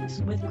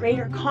problems with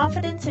greater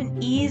confidence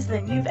and ease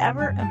than you've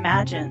ever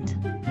imagined?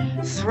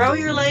 Throw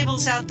your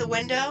labels out the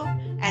window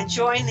and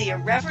join the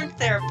Irreverent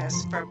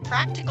Therapist for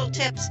practical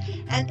tips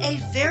and a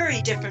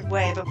very different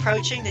way of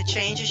approaching the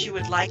changes you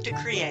would like to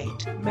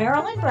create.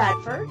 Marilyn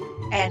Bradford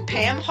and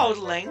Pam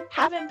Hodling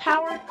have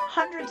empowered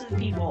hundreds of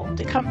people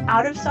to come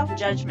out of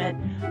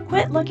self-judgment,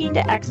 quit looking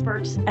to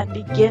experts, and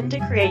begin to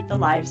create the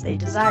lives they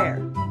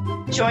desire.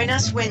 Join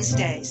us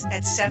Wednesdays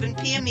at 7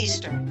 p.m.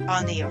 Eastern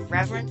on the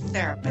Irreverent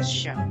Therapist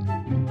Show.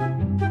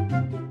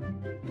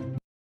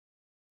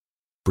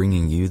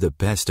 Bringing you the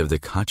best of the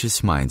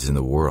conscious minds in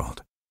the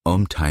world.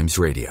 OMTimes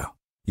Radio,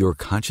 your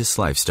conscious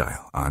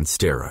lifestyle on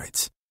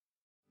steroids.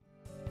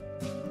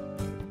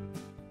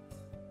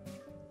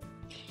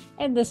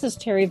 And this is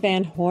Teri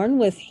Van Horn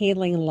with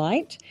Healing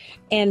Light.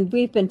 And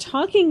we've been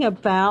talking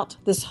about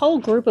this whole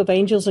group of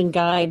angels and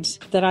guides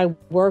that I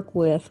work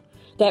with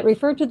that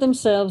refer to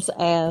themselves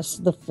as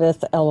the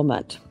fifth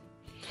element.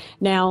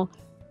 Now,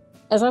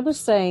 as I was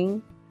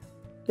saying,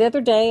 the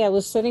other day I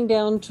was sitting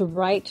down to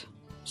write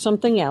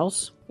something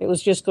else. It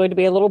was just going to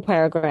be a little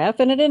paragraph,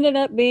 and it ended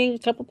up being a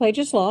couple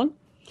pages long.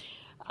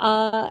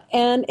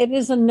 And it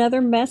is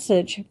another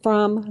message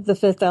from the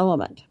fifth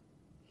element.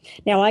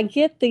 Now, I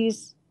get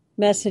these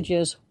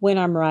messages when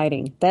I'm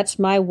writing. That's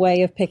my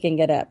way of picking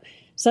it up.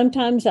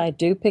 Sometimes I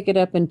do pick it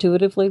up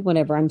intuitively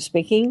whenever I'm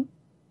speaking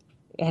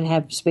and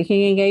have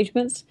speaking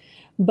engagements.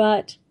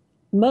 But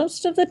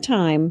most of the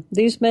time,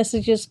 these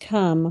messages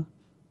come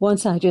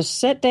once I just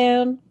sit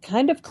down,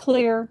 kind of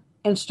clear,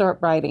 and start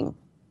writing.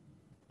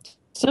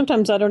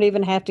 Sometimes I don't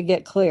even have to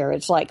get clear.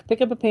 It's like,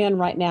 pick up a pen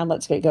right now,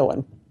 let's get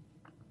going.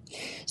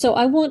 So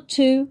I want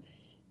to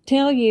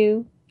tell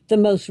you the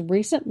most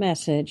recent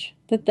message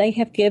that they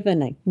have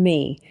given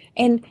me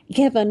and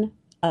given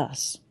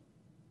us.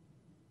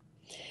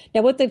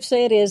 Now, what they've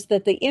said is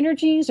that the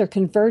energies are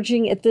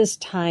converging at this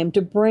time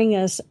to bring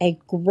us a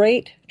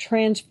great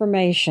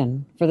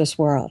transformation for this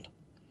world.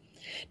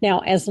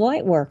 Now, as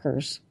light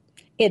workers,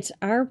 it's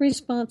our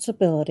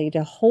responsibility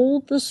to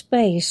hold the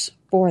space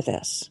for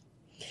this.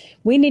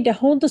 We need to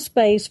hold the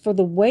space for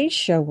the way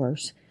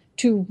showers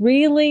to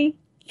really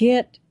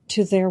get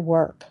to their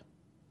work.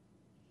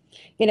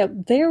 You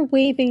know, they're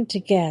weaving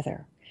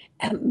together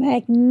a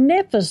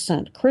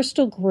magnificent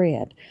crystal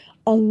grid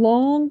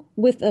along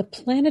with a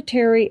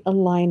planetary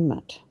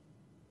alignment.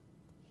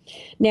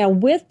 Now,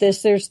 with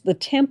this, there's the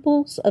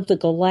temples of the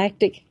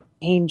galactic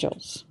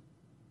angels.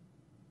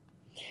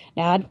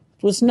 Now, I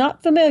was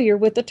not familiar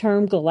with the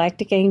term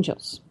galactic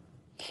angels,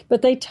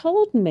 but they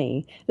told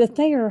me that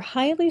they are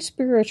highly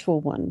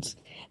spiritual ones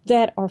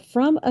that are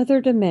from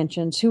other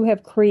dimensions who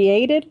have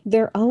created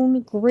their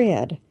own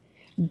grid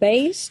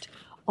based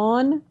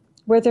on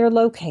where they're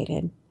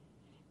located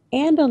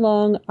and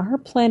along our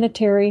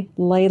planetary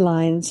ley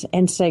lines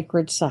and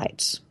sacred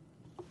sites.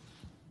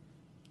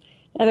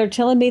 Now, they're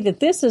telling me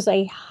that this is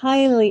a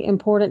highly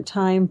important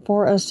time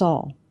for us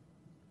all.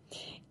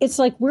 It's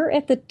like we're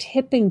at the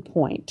tipping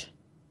point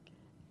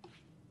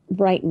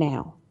right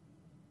now.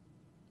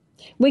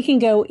 We can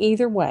go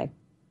either way.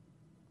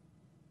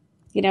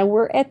 You know,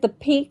 we're at the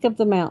peak of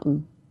the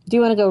mountain. Do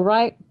you want to go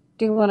right?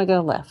 Do you want to go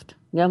left?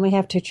 You only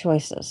have two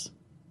choices.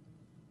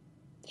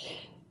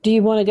 Do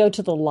you want to go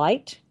to the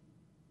light?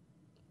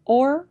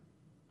 Or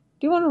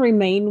do you want to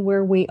remain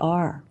where we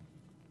are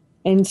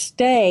and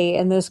stay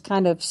in this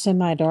kind of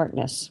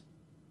semi-darkness?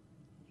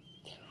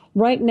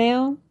 Right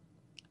now,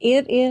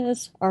 it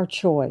is our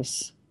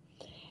choice.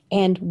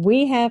 And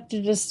we have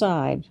to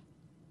decide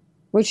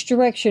which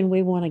direction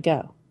we want to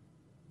go.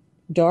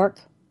 dark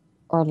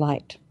or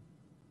light.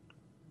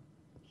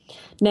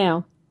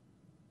 Now,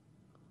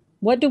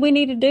 what do we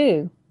need to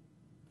do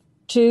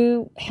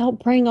to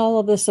help bring all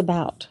of this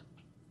about?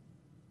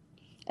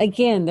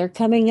 Again, they're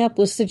coming up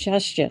with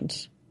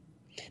suggestions.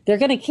 They're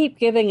going to keep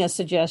giving us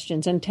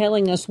suggestions and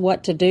telling us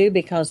what to do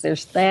because they're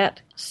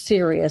that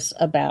serious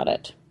about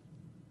it.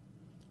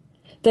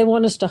 They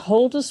want us to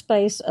hold a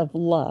space of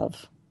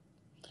love,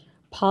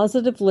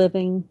 positive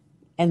living,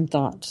 and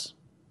thoughts.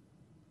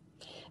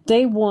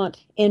 They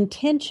want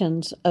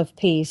intentions of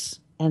peace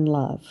and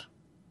love.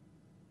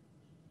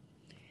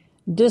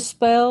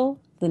 Dispel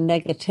the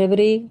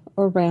negativity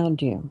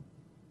around you.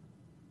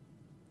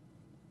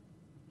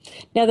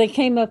 Now, they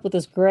came up with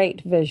this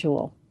great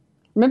visual.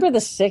 Remember the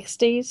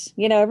 60s?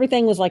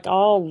 Everything was like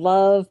all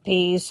love,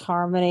 peace,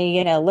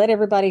 harmony, let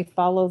everybody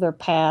follow their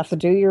path,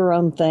 do your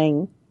own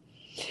thing.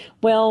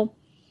 Well,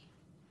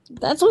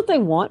 that's what they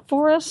want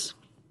for us.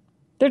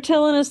 They're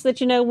telling us that,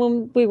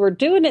 when we were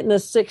doing it in the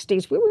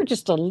 60s, we were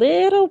just a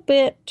little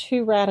bit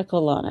too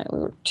radical on it. We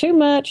were too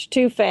much,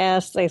 too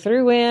fast. They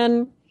threw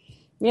in,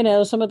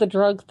 some of the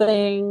drug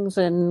things,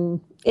 and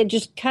it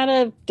just kind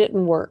of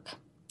didn't work.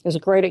 It was a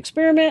great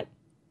experiment,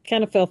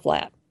 kind of fell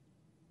flat.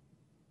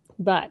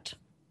 But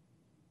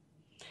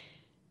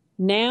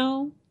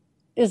now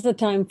is the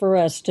time for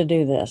us to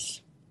do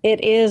this.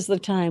 It is the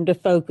time to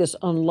focus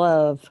on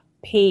love,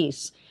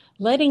 peace,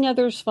 letting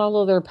others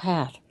follow their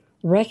path,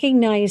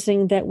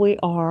 recognizing that we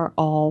are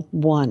all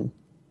one.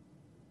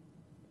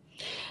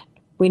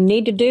 We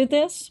need to do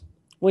this.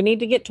 We need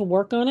to get to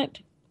work on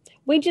it.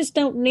 We just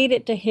don't need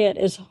it to hit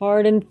as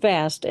hard and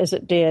fast as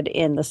it did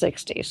in the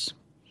 60s.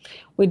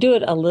 We do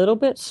it a little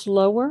bit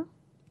slower,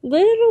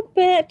 little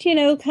bit,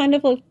 kind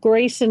of like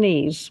grace and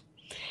ease.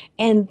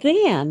 And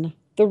then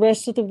the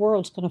rest of the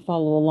world's going to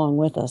follow along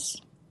with us.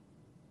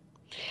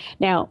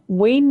 Now,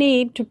 we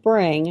need to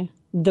bring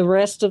the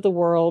rest of the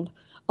world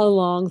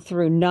along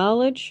through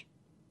knowledge,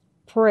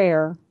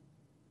 prayer,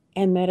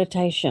 and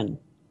meditation.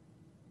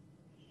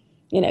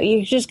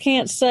 You just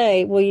can't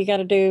say, well, you got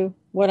to do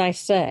what I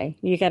say.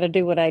 You got to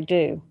do what I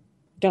do.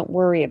 Don't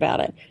worry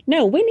about it.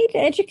 No, we need to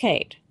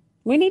educate.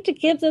 We need to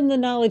give them the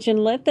knowledge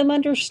and let them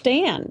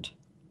understand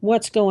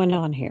what's going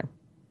on here.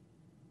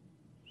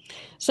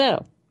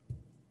 So,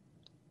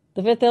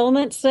 the fifth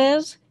element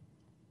says,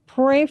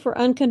 pray for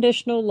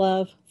unconditional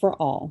love for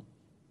all.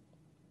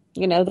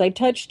 They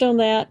touched on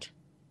that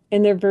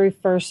in their very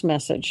first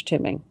message to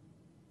me.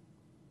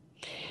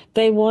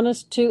 They want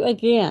us to,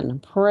 again,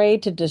 pray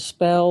to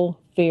dispel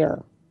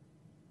fear.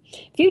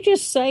 If you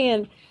just say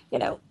an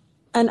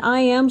I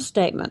am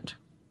statement,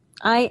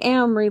 I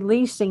am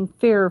releasing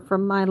fear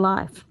from my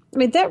life.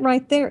 That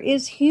right there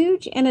is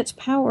huge and it's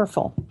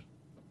powerful.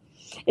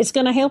 It's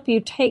going to help you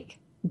take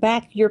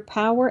back your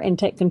power and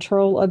take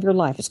control of your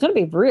life. It's going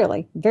to be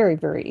really very,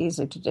 very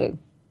easy to do.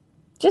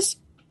 Just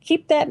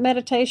keep that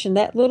meditation,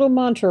 that little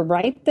mantra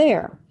right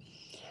there.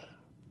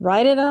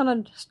 Write it on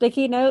a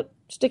sticky note,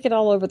 stick it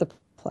all over the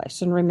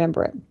place and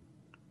remember it.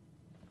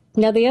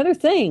 Now, the other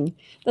thing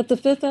that the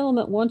fifth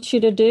element wants you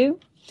to do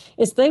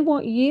is they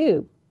want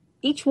you,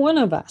 each one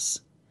of us,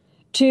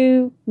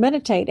 to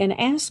meditate and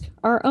ask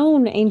our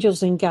own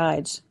angels and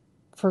guides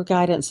for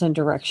guidance and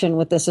direction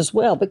with this as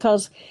well,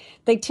 because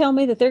they tell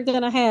me that they're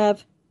going to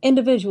have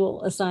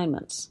individual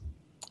assignments.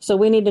 So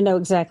we need to know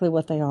exactly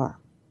what they are.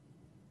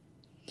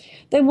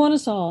 They want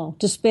us all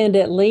to spend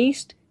at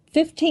least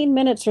 15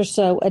 minutes or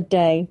so a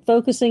day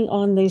focusing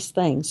on these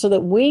things so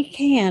that we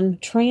can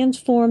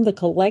transform the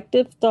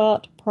collective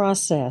thought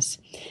process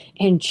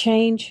and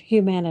change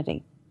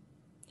humanity.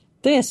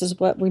 This is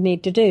what we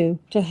need to do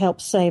to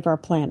help save our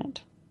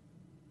planet.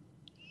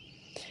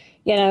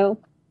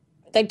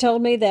 They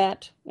told me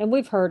that, and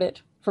we've heard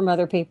it from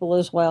other people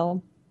as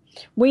well,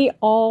 we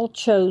all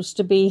chose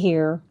to be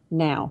here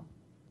now.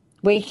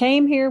 We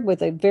came here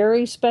with a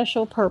very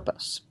special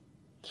purpose.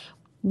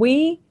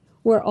 We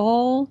were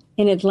all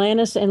in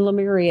Atlantis and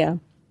Lemuria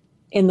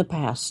in the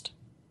past.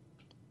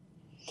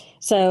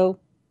 So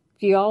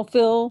if you all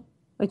feel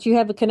that you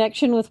have a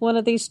connection with one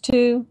of these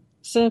two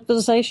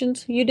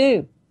civilizations, you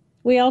do.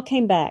 We all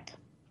came back.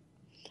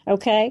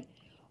 Okay?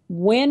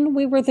 When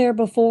we were there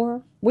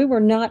before, we were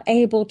not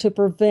able to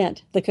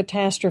prevent the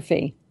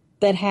catastrophe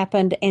that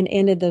happened and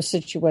ended those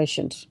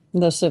situations,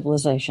 those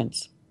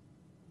civilizations.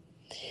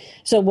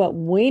 So what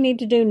we need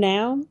to do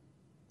now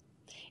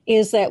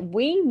is that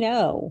we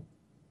know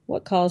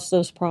what caused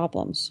those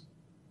problems,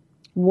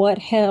 what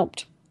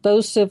helped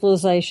those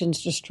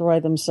civilizations destroy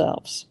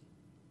themselves.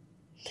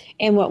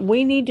 And what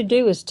we need to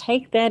do is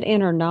take that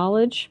inner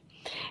knowledge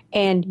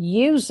and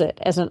use it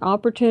as an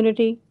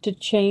opportunity to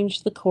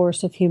change the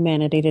course of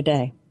humanity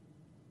today.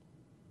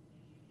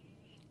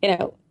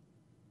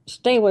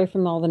 Stay away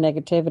from all the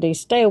negativity,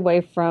 stay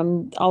away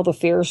from all the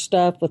fear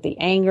stuff with the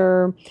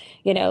anger,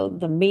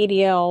 the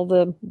media, all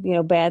the,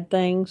 bad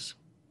things.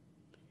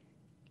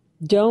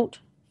 Don't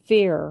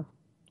fear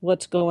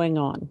what's going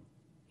on.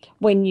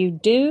 When you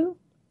do,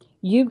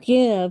 you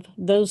give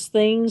those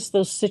things,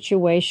 those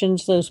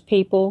situations, those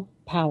people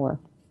power.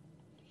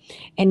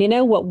 And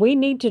what we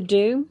need to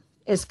do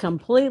is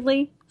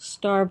completely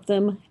starve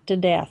them to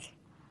death.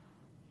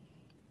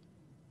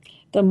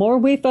 The more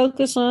we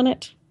focus on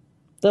it,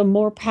 the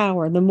more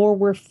power, the more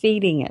we're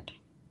feeding it.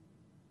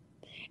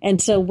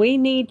 And so we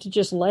need to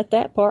just let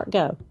that part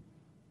go.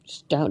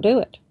 Just don't do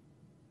it.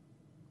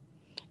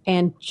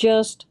 And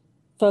just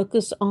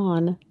focus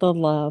on the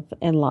love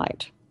and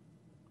light.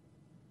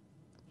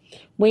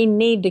 We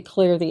need to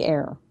clear the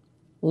air,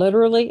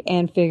 literally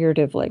and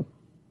figuratively.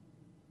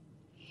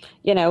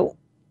 You know,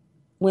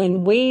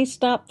 when we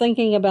stop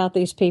thinking about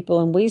these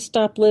people and we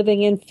stop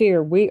living in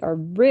fear, we are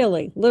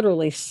really,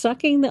 literally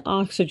sucking the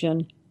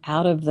oxygen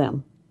out of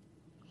them.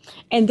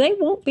 And they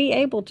won't be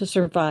able to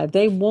survive.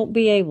 They won't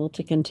be able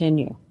to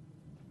continue.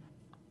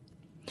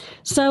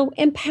 So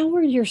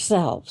empower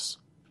yourselves.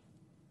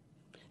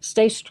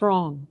 Stay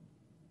strong.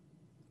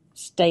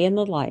 Stay in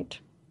the light.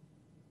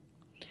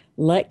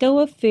 Let go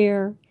of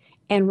fear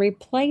and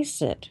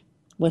replace it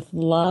with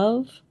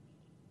love,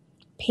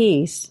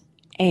 peace,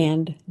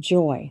 and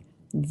joy.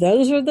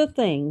 Those are the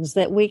things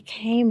that we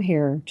came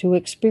here to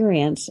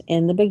experience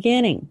in the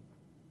beginning.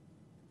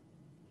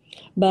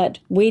 But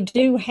we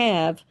do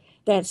have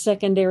that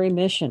secondary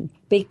mission.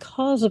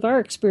 Because of our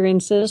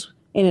experiences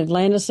in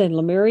Atlantis and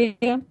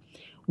Lemuria,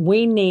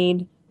 we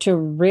need to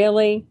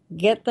really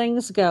get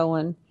things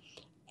going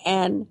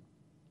and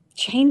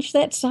change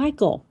that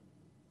cycle.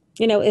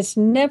 You know, it's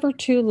never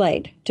too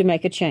late to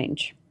make a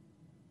change.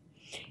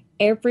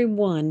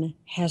 Everyone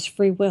has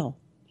free will.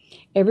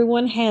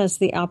 Everyone has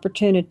the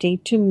opportunity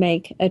to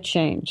make a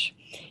change.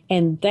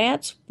 And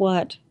that's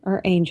what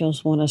our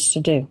angels want us to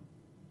do.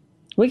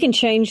 We can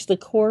change the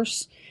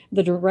course,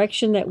 the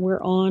direction that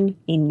we're on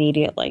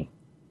immediately.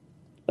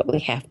 But we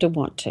have to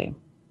want to.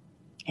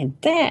 And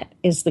that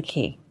is the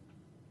key.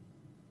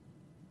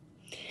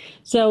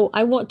 So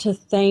I want to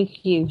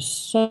thank you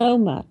so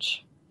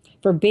much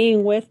for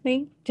being with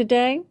me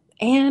today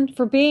and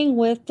for being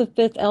with the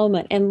Fifth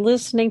Element and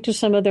listening to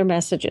some of their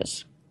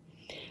messages.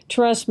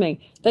 Trust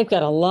me, they've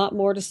got a lot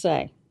more to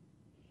say.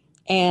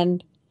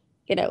 And,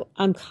 you know,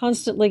 I'm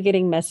constantly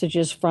getting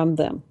messages from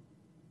them.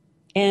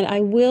 And I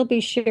will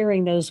be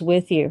sharing those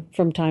with you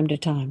from time to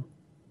time.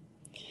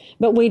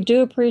 But we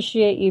do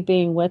appreciate you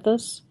being with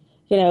us.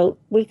 You know,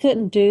 we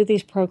couldn't do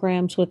these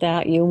programs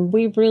without you. And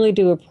we really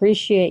do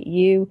appreciate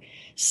you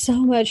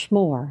so much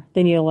more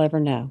than you'll ever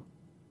know.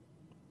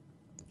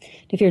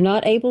 If you're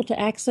not able to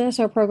access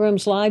our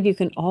programs live, you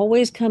can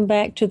always come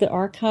back to the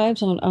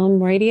archives on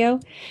OM Radio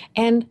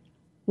and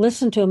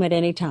listen to them at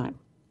any time.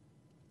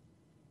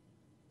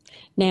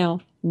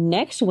 Now,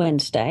 next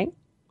Wednesday,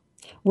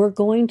 we're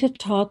going to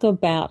talk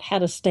about how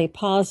to stay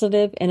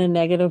positive in a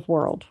negative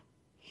world.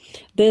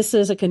 This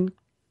is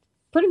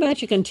pretty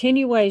much a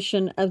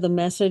continuation of the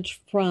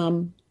message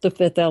from the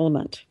Fifth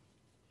Element.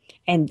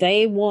 And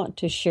they want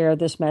to share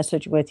this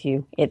message with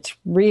you. It's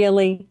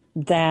really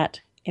that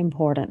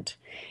important.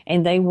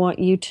 And they want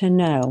you to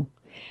know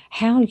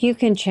how you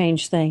can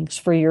change things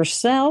for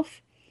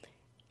yourself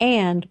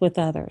and with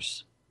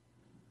others.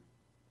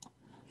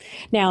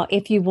 Now,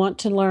 if you want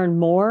to learn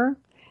more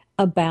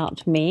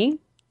about me,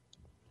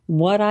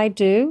 what I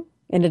do,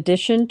 in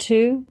addition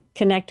to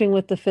connecting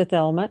with the Fifth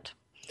Element,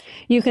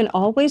 you can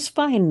always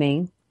find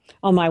me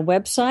on my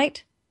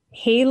website,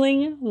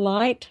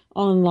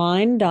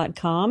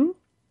 healinglightonline.com,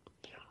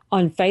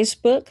 on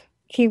Facebook,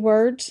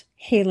 keywords,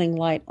 Healing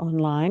Light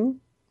Online.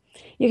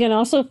 You can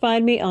also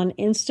find me on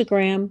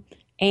Instagram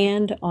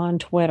and on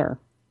Twitter.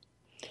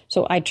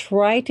 So I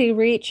try to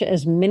reach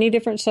as many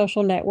different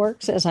social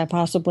networks as I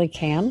possibly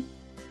can.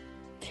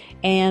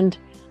 And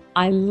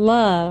I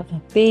love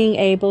being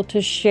able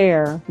to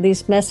share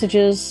these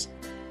messages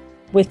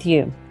with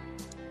you.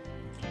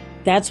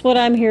 That's what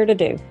I'm here to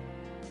do.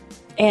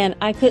 And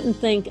I couldn't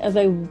think of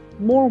a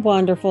more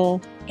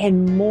wonderful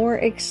and more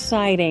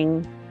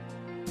exciting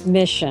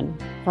mission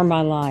for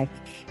my life.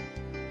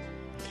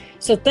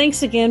 So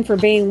thanks again for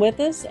being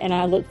with us, and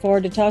I look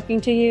forward to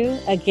talking to you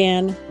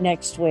again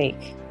next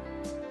week.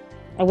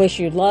 I wish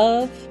you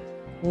love,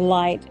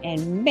 light,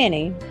 and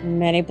many,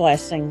 many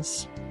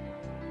blessings.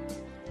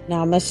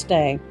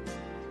 Namaste.